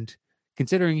 And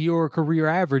considering your career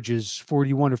average is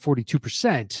 41 or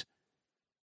 42%,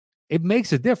 it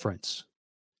makes a difference.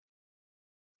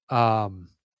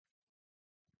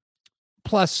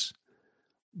 Plus,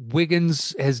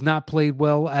 Wiggins has not played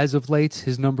well as of late.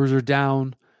 His numbers are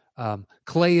down.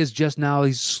 Clay is just now,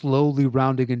 he's slowly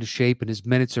rounding into shape, and his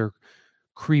minutes are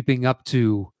creeping up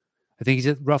to, I think he's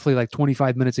at roughly like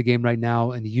 25 minutes a game right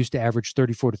now, and he used to average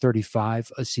 34 to 35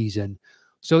 a season.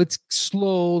 So it's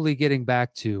slowly getting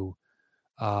back to,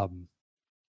 but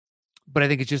I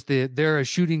think it's just they're a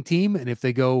shooting team, and if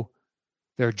they're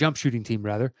a jump shooting team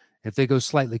rather, if they go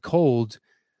slightly cold,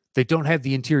 they don't have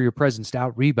the interior presence to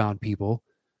out rebound people.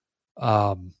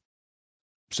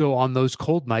 So on those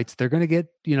cold nights, they're going to get,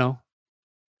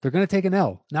 they're going to take an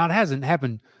L. Now, it hasn't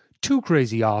happened too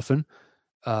crazy often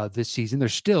this season. They're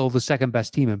still the second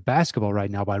best team in basketball right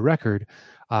now by record.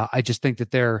 I just think that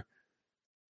they're,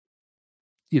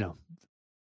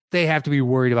 they have to be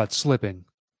worried about slipping.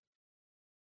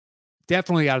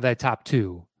 Definitely out of that top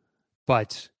 2,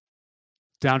 but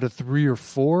down to 3 or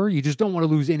 4, you just don't want to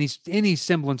lose any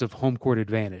semblance of home court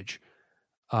advantage.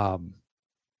 And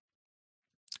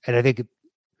I think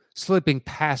slipping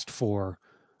past 4,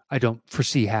 I don't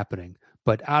foresee happening.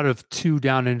 But out of 2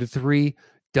 down into 3,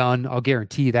 done. I'll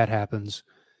guarantee that happens.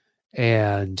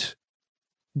 And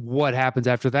what happens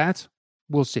after that,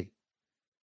 we'll see.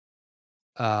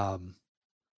 Riley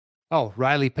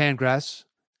Pangrass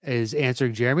is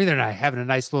answering Jeremy. They're not having a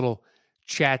nice little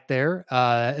chat there.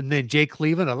 And then Jake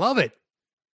Cleveland, I love it.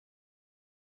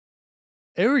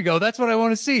 There we go. That's what I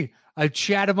want to see. A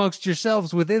chat amongst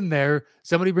yourselves within there.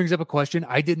 Somebody brings up a question.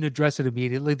 I didn't address it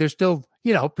immediately. They're still,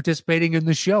 participating in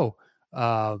the show.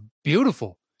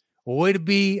 Beautiful. Way to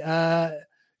be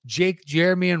Jake,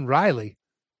 Jeremy, and Riley.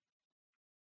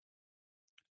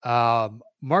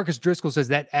 Marcus Driscoll says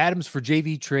that Adams for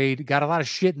JV trade got a lot of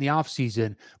shit in the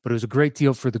offseason, but it was a great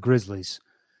deal for the Grizzlies.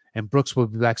 And Brooks will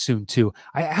be back soon, too.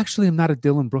 I actually am not a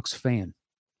Dylan Brooks fan.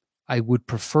 I would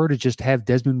prefer to just have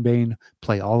Desmond Bane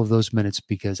play all of those minutes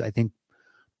because I think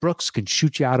Brooks can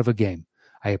shoot you out of a game.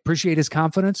 I appreciate his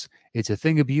confidence. It's a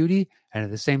thing of beauty. And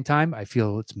at the same time, I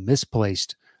feel it's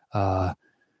misplaced.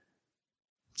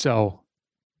 So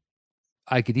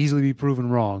I could easily be proven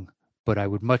wrong, but I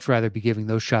would much rather be giving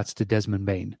those shots to Desmond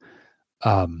Bane.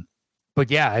 But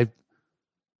yeah,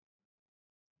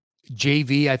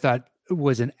 JV, I thought,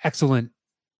 was an excellent,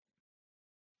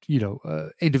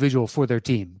 individual for their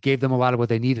team. Gave them a lot of what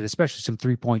they needed, especially some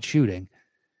 3-point shooting.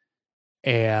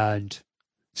 And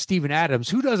Steven Adams,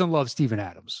 who doesn't love Steven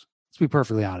Adams? Let's be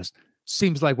perfectly honest.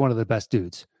 Seems like one of the best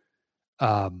dudes.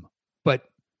 But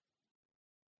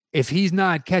if he's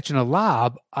not catching a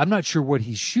lob, I'm not sure what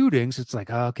he's shooting. So it's like,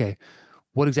 oh, okay,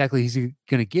 what exactly is he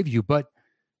going to give you? But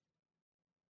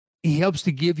he helps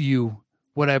to give you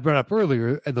what I brought up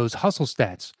earlier, those hustle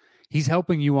stats. He's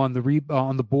helping you on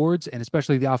the boards, and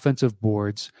especially the offensive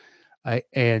boards,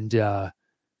 and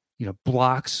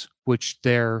blocks, which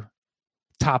they're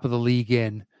top of the league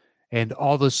in, and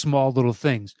all those small little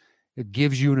things. It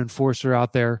gives you an enforcer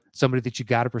out there, somebody that you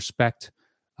got to respect.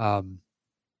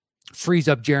 Frees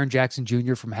up Jaren Jackson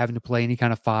Jr. from having to play any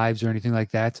kind of fives or anything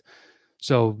like that.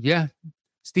 So yeah,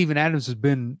 Steven Adams has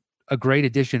been a great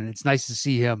addition, and it's nice to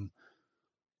see him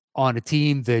on a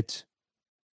team that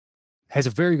has a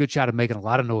very good shot of making a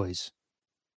lot of noise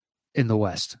in the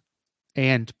West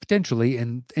and potentially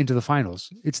into the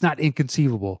finals. It's not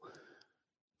inconceivable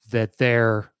that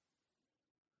they're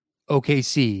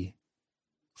OKC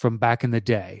from back in the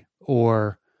day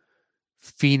or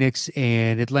Phoenix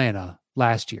and Atlanta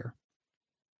last year.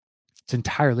 It's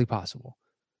entirely possible.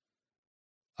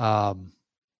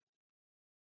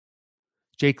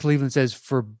 Jake Cleveland says,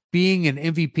 for being an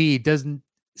MVP, it doesn't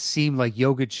seem like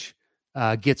Jokic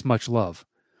gets much love.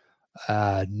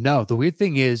 No, the weird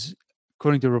thing is,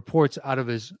 according to reports out of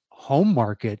his home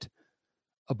market,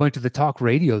 a bunch of the talk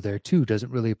radio there too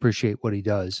doesn't really appreciate what he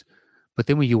does. But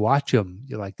then when you watch him,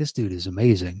 you're like, this dude is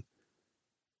amazing.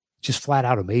 Just flat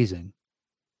out amazing.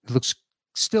 He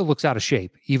still looks out of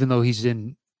shape, even though he's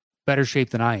in better shape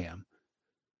than I am.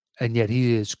 And yet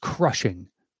he is crushing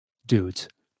dudes.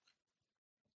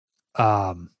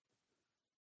 So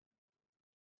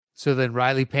then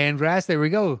Riley Pangrass, there we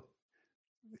go.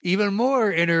 Even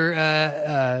more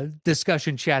inner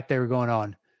discussion chat there going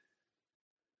on.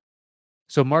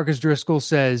 So Marcus Driscoll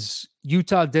says,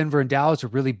 Utah, Denver, and Dallas are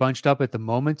really bunched up at the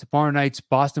moment. Tomorrow night's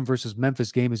Boston versus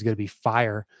Memphis game is going to be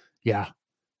fire. Yeah.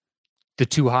 The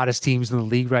two hottest teams in the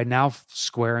league right now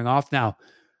squaring off. Now,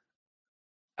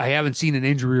 I haven't seen an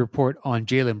injury report on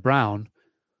Jaylen Brown,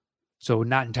 so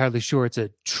not entirely sure it's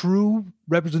a true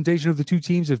representation of the two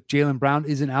teams if Jaylen Brown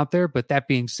isn't out there. But that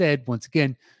being said, once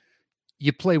again,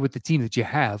 you play with the team that you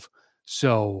have,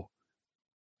 so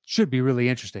should be really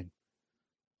interesting.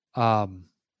 All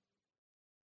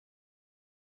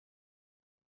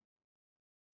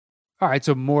right,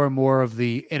 so more and more of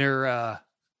the inner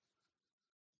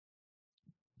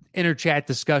chat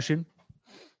discussion.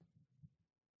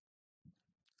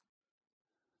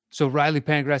 So Riley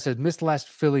Pangrass says, missed the last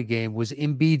Philly game. Was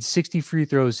Embiid's 60 free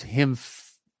throws him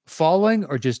falling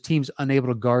or just teams unable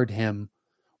to guard him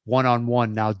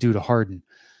one-on-one now due to Harden?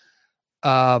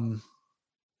 I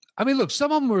mean, look,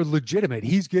 some of them were legitimate.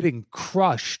 He's getting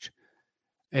crushed.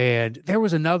 And there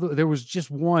was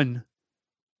just one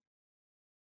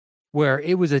where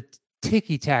it was a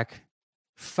ticky-tack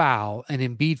foul and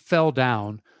Embiid fell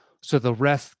down. So the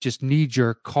ref just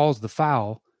knee-jerk calls the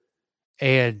foul.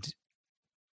 And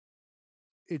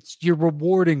you're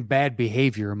rewarding bad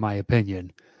behavior, in my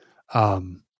opinion.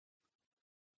 And,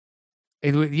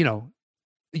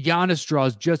 Giannis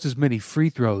draws just as many free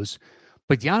throws,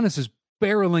 but Giannis is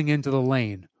barreling into the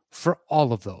lane for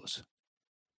all of those.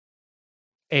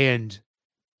 And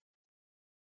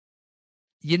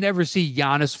you never see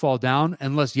Giannis fall down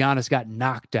unless Giannis got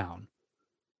knocked down.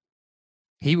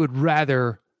 He would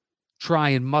rather try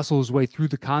and muscle his way through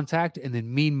the contact and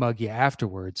then mean mug you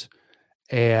afterwards.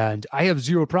 And I have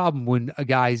zero problem when a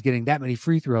guy is getting that many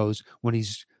free throws when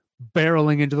he's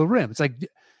barreling into the rim. It's like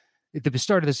at the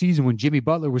start of the season when Jimmy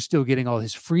Butler was still getting all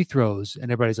his free throws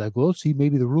and everybody's like, well, see,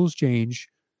 maybe the rules change.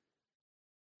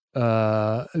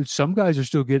 Some guys are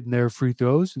still getting their free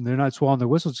throws and they're not swallowing their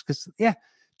whistles because,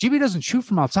 Jimmy doesn't shoot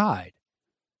from outside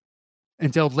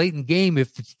until late in game.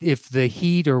 If the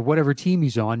Heat or whatever team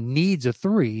he's on needs a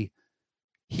three,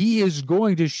 he is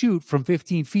going to shoot from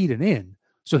 15 feet and in.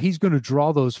 So he's going to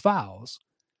draw those fouls.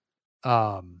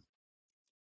 And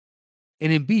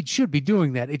Embiid should be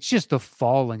doing that. It's just the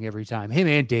falling every time. Him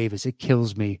and Davis, it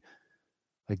kills me.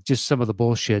 Like just some of the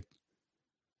bullshit.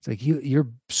 It's like you're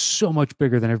so much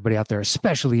bigger than everybody out there,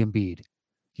 especially Embiid.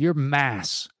 You're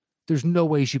mass. There's no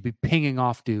way you should be pinging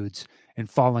off dudes and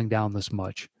falling down this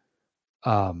much.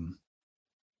 But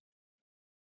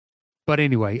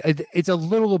anyway, it's a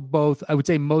little of both. I would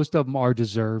say most of them are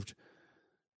deserved.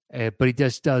 But he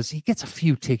he gets a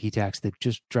few ticky-tacks that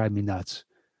just drive me nuts.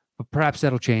 But perhaps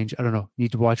that'll change. I don't know.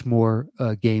 Need to watch more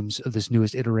games of this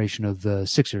newest iteration of the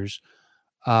Sixers.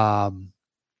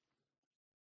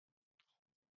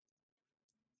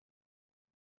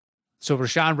 So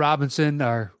Rashawn Robinson,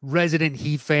 our resident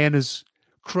Heat fan, is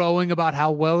crowing about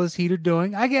how well his Heat are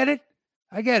doing. I get it.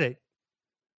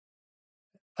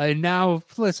 And now,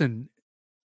 listen,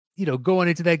 going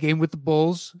into that game with the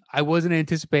Bulls, I wasn't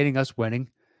anticipating us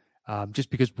winning. just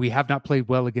because we have not played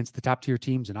well against the top tier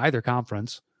teams in either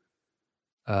conference.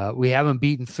 We haven't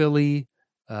beaten Philly,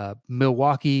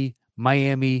 Milwaukee,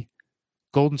 Miami,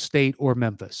 Golden State, or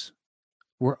Memphis.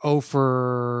 We're 0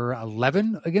 for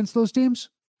 11 against those teams.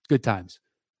 Good times.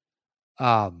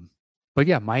 But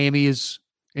yeah, Miami is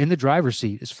in the driver's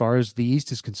seat as far as the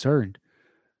East is concerned.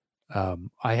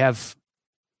 I have,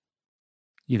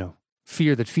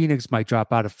 fear that Phoenix might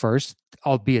drop out of first,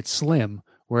 albeit slim,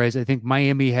 whereas I think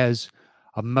Miami has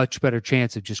a much better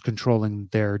chance of just controlling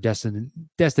their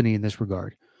destiny in this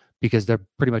regard, because they're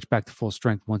pretty much back to full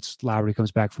strength once Lowry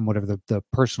comes back from whatever the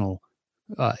personal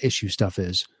issue stuff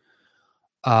is.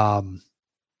 So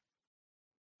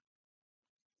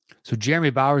Jeremy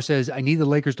Bauer says, I need the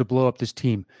Lakers to blow up this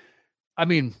team. I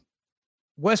mean,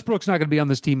 Westbrook's not going to be on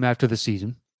this team after the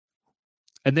season.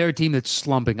 And they're a team that's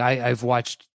slumping. I've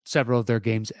watched several of their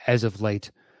games as of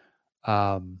late.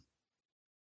 I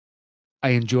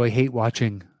hate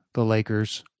watching the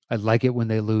Lakers. I like it when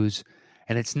they lose.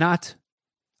 And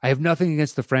I have nothing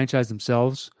against the franchise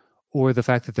themselves or the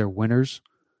fact that they're winners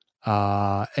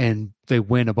and they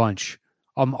win a bunch.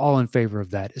 I'm all in favor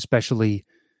of that, especially,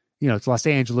 it's Los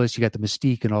Angeles. You got the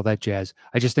mystique and all that jazz.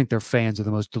 I just think their fans are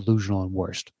the most delusional and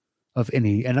worst of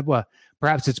any. And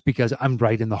perhaps it's because I'm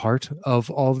right in the heart of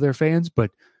all of their fans,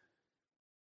 but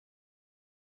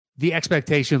the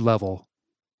expectation level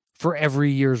for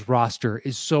every year's roster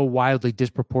is so wildly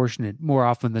disproportionate, more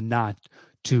often than not,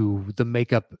 to the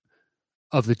makeup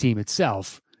of the team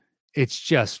itself. It's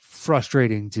just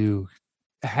frustrating to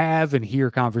have and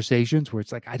hear conversations where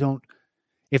it's like,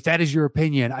 if that is your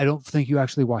opinion, I don't think you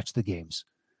actually watch the games.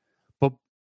 But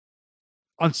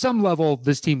on some level,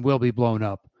 this team will be blown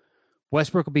up.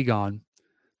 Westbrook will be gone.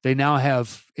 They now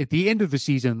have, at the end of the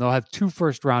season, they'll have 2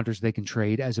 first-rounders they can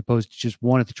trade as opposed to just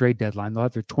one at the trade deadline. They'll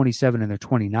have their 27 and their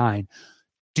 29.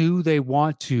 Do they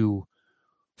want to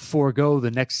forego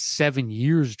the next 7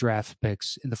 years draft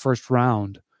picks in the first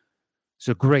round? It's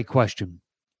a great question.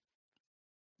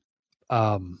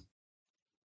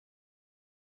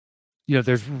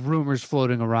 There's rumors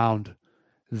floating around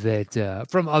that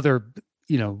from other,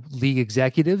 league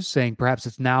executives saying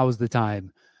perhaps now is the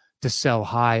time to sell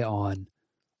high on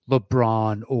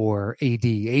LeBron or AD.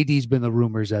 AD's been the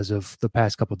rumors as of the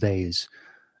past couple of days.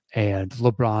 And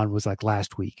LeBron was like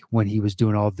last week when he was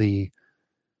doing all the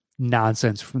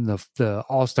nonsense from the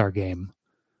All-Star game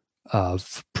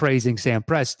of praising Sam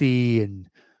Presti and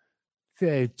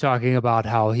talking about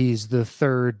how he's the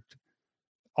third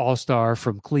All-Star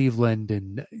from Cleveland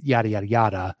and yada, yada,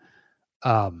 yada.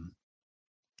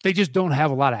 They just don't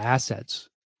have a lot of assets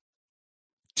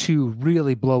to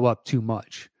really blow up too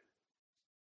much.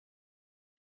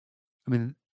 I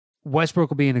mean, Westbrook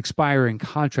will be an expiring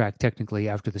contract technically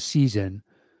after the season.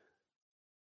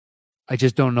 I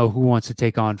just don't know who wants to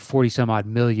take on 40 some odd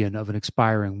million of an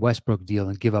expiring Westbrook deal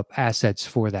and give up assets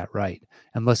for that, right?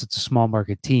 Unless it's a small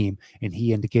market team and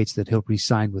he indicates that he'll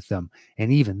re-sign with them.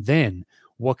 And even then,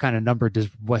 what kind of number does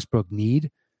Westbrook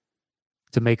need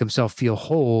to make himself feel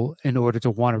whole in order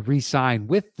to want to re-sign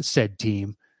with the said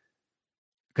team?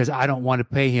 Because I don't want to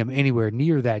pay him anywhere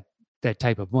near that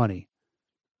type of money.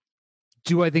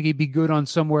 Do I think he'd be good on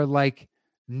somewhere like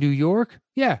New York?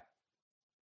 Yeah.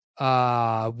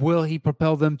 Will he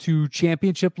propel them to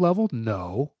championship level?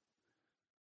 No.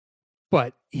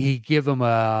 But he give them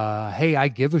a, hey, I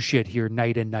give a shit here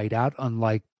night in, night out,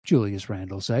 unlike Julius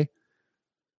Randle, say.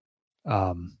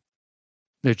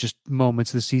 There's just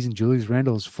moments this season Julius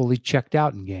Randle is fully checked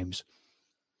out in games.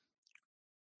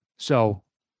 So,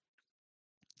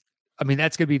 I mean,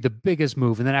 that's going to be the biggest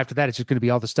move. And then after that, it's just going to be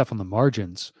all the stuff on the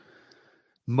margins.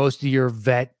 Most of your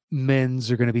vet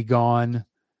men's are going to be gone.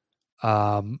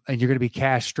 And you're going to be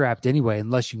cash strapped anyway,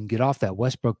 unless you can get off that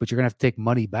Westbrook, but you're going to have to take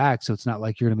money back. So it's not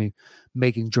like you're going to be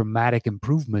making dramatic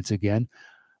improvements again.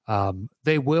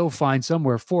 They will find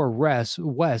somewhere for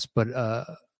West, but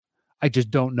I just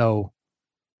don't know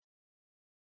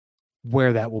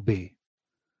where that will be.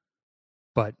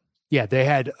 But yeah, they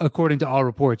had, according to all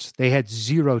reports, they had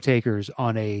 0 takers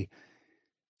on a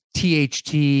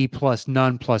THT plus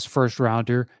none plus first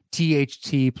rounder,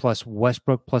 THT plus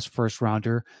Westbrook plus first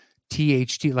rounder,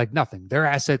 THT, like nothing. Their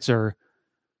assets are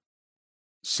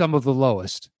some of the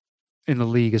lowest in the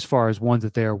league as far as ones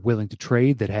that they are willing to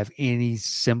trade that have any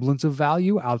semblance of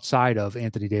value outside of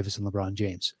Anthony Davis and LeBron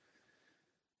James.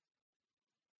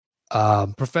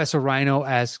 Professor Rhino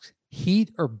asks,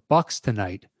 Heat or Bucks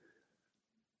tonight?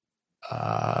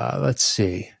 Let's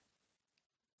see.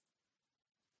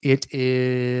 It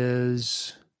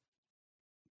is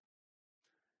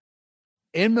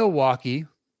in Milwaukee.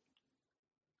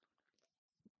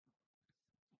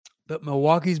 But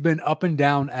Milwaukee's been up and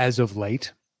down as of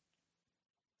late.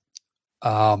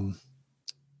 And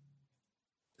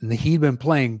the Heat been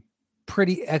playing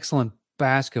pretty excellent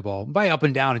basketball. By up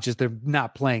and down, it's just they're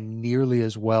not playing nearly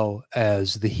as well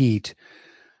as the Heat.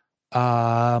 But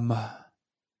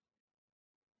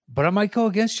I might go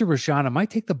against you, Rashawn. I might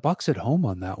take the Bucks at home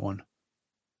on that one.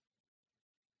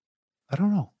 I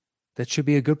don't know. That should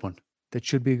be a good one.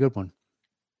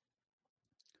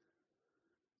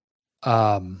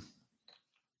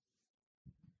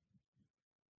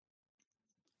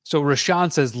 So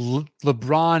Rashawn says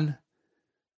LeBron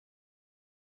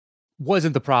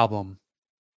wasn't the problem.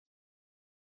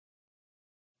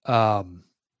 That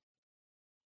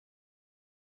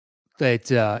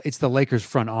it's the Lakers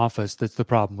front office that's the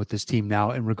problem with this team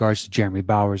now in regards to Jeremy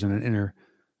Bowers in an inner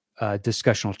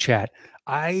discussional chat.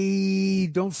 I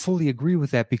don't fully agree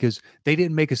with that because they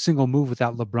didn't make a single move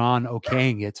without LeBron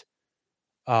okaying it.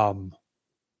 My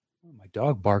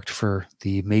dog barked for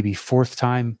the maybe fourth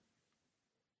time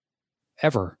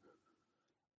ever.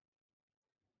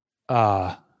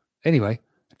 Anyway,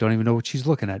 I don't even know what she's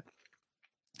looking at.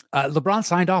 LeBron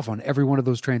signed off on every one of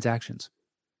those transactions.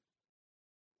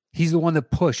 He's the one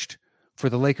that pushed for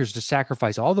the Lakers to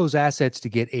sacrifice all those assets to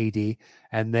get AD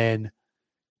and then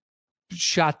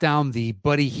shot down the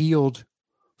Buddy Hield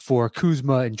for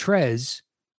Kuzma and Trez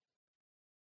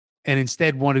and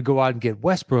instead wanted to go out and get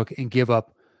Westbrook and give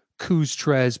up Kuz,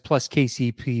 Trez plus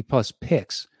KCP plus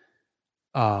picks.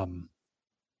 And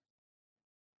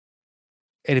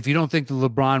if you don't think that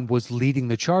LeBron was leading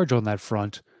the charge on that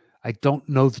front, I don't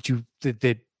know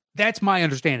that that's my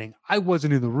understanding. I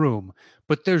wasn't in the room,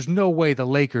 but there's no way the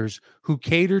Lakers, who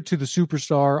catered to the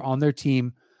superstar on their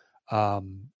team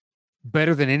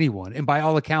better than anyone, and by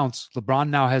all accounts, LeBron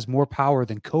now has more power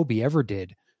than Kobe ever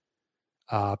did.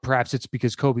 Perhaps it's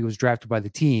because Kobe was drafted by the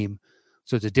team,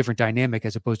 so it's a different dynamic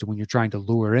as opposed to when you're trying to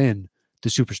lure in the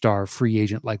superstar free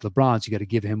agent like LeBron, so you got to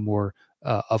give him more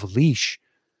of a leash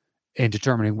in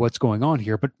determining what's going on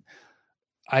here. But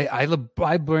I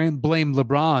blame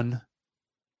LeBron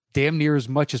damn near as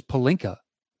much as Pelinka,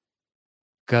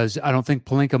 because I don't think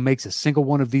Pelinka makes a single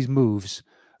one of these moves,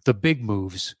 the big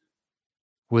moves,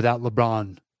 without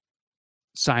LeBron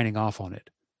signing off on it.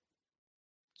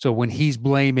 So when he's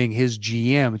blaming his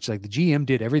GM, it's like the GM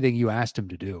did everything you asked him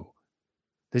to do.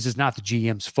 This is not the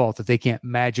GM's fault that they can't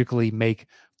magically make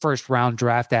first round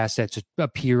draft assets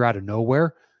appear out of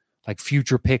nowhere, like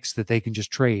future picks that they can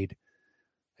just trade.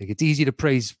 Like, it's easy to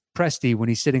praise Presti when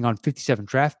he's sitting on 57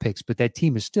 draft picks, but that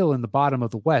team is still in the bottom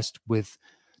of the West with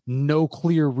no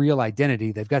clear real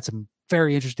identity. They've got some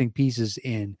very interesting pieces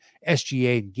in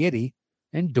SGA and Giddey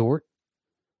and Dort,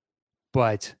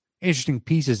 but interesting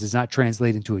pieces does not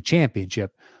translate into a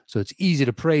championship. So it's easy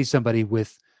to praise somebody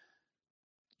with,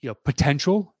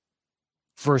 potential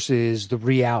versus the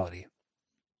reality.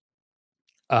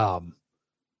 But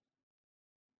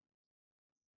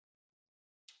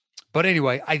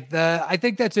anyway, I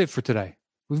think that's it for today.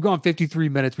 We've gone 53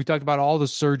 minutes. We talked about all the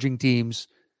surging teams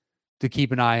to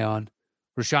keep an eye on.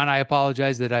 Rashawn, I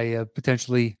apologize that I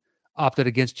potentially opted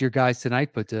against your guys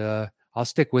tonight, but I'll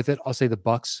stick with it. I'll say the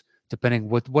Bucks, depending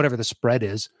whatever the spread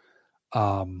is.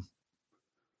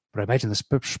 But I imagine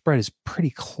the spread is pretty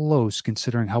close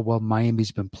considering how well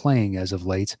Miami's been playing as of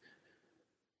late.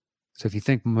 So if you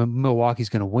think Milwaukee's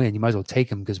going to win, you might as well take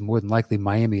them because more than likely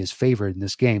Miami is favored in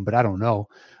this game, but I don't know.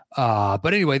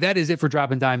 But anyway, that is it for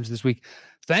Dropping Dimes this week.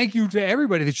 Thank you to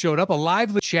everybody that showed up. A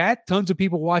lively chat. Tons of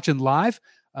people watching live.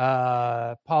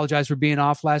 Apologize for being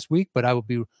off last week, but I will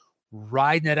be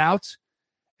riding it out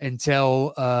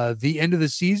until the end of the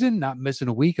season, not missing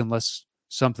a week unless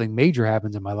something major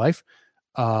happens in my life.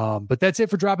 But that's it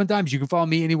for Dropping Dimes. You can follow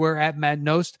me anywhere at Matt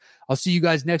Nost. I'll see you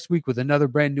guys next week with another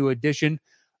brand new edition.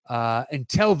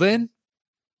 Until then,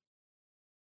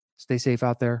 stay safe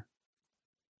out there.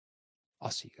 I'll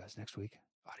see you guys next week.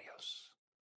 Adios.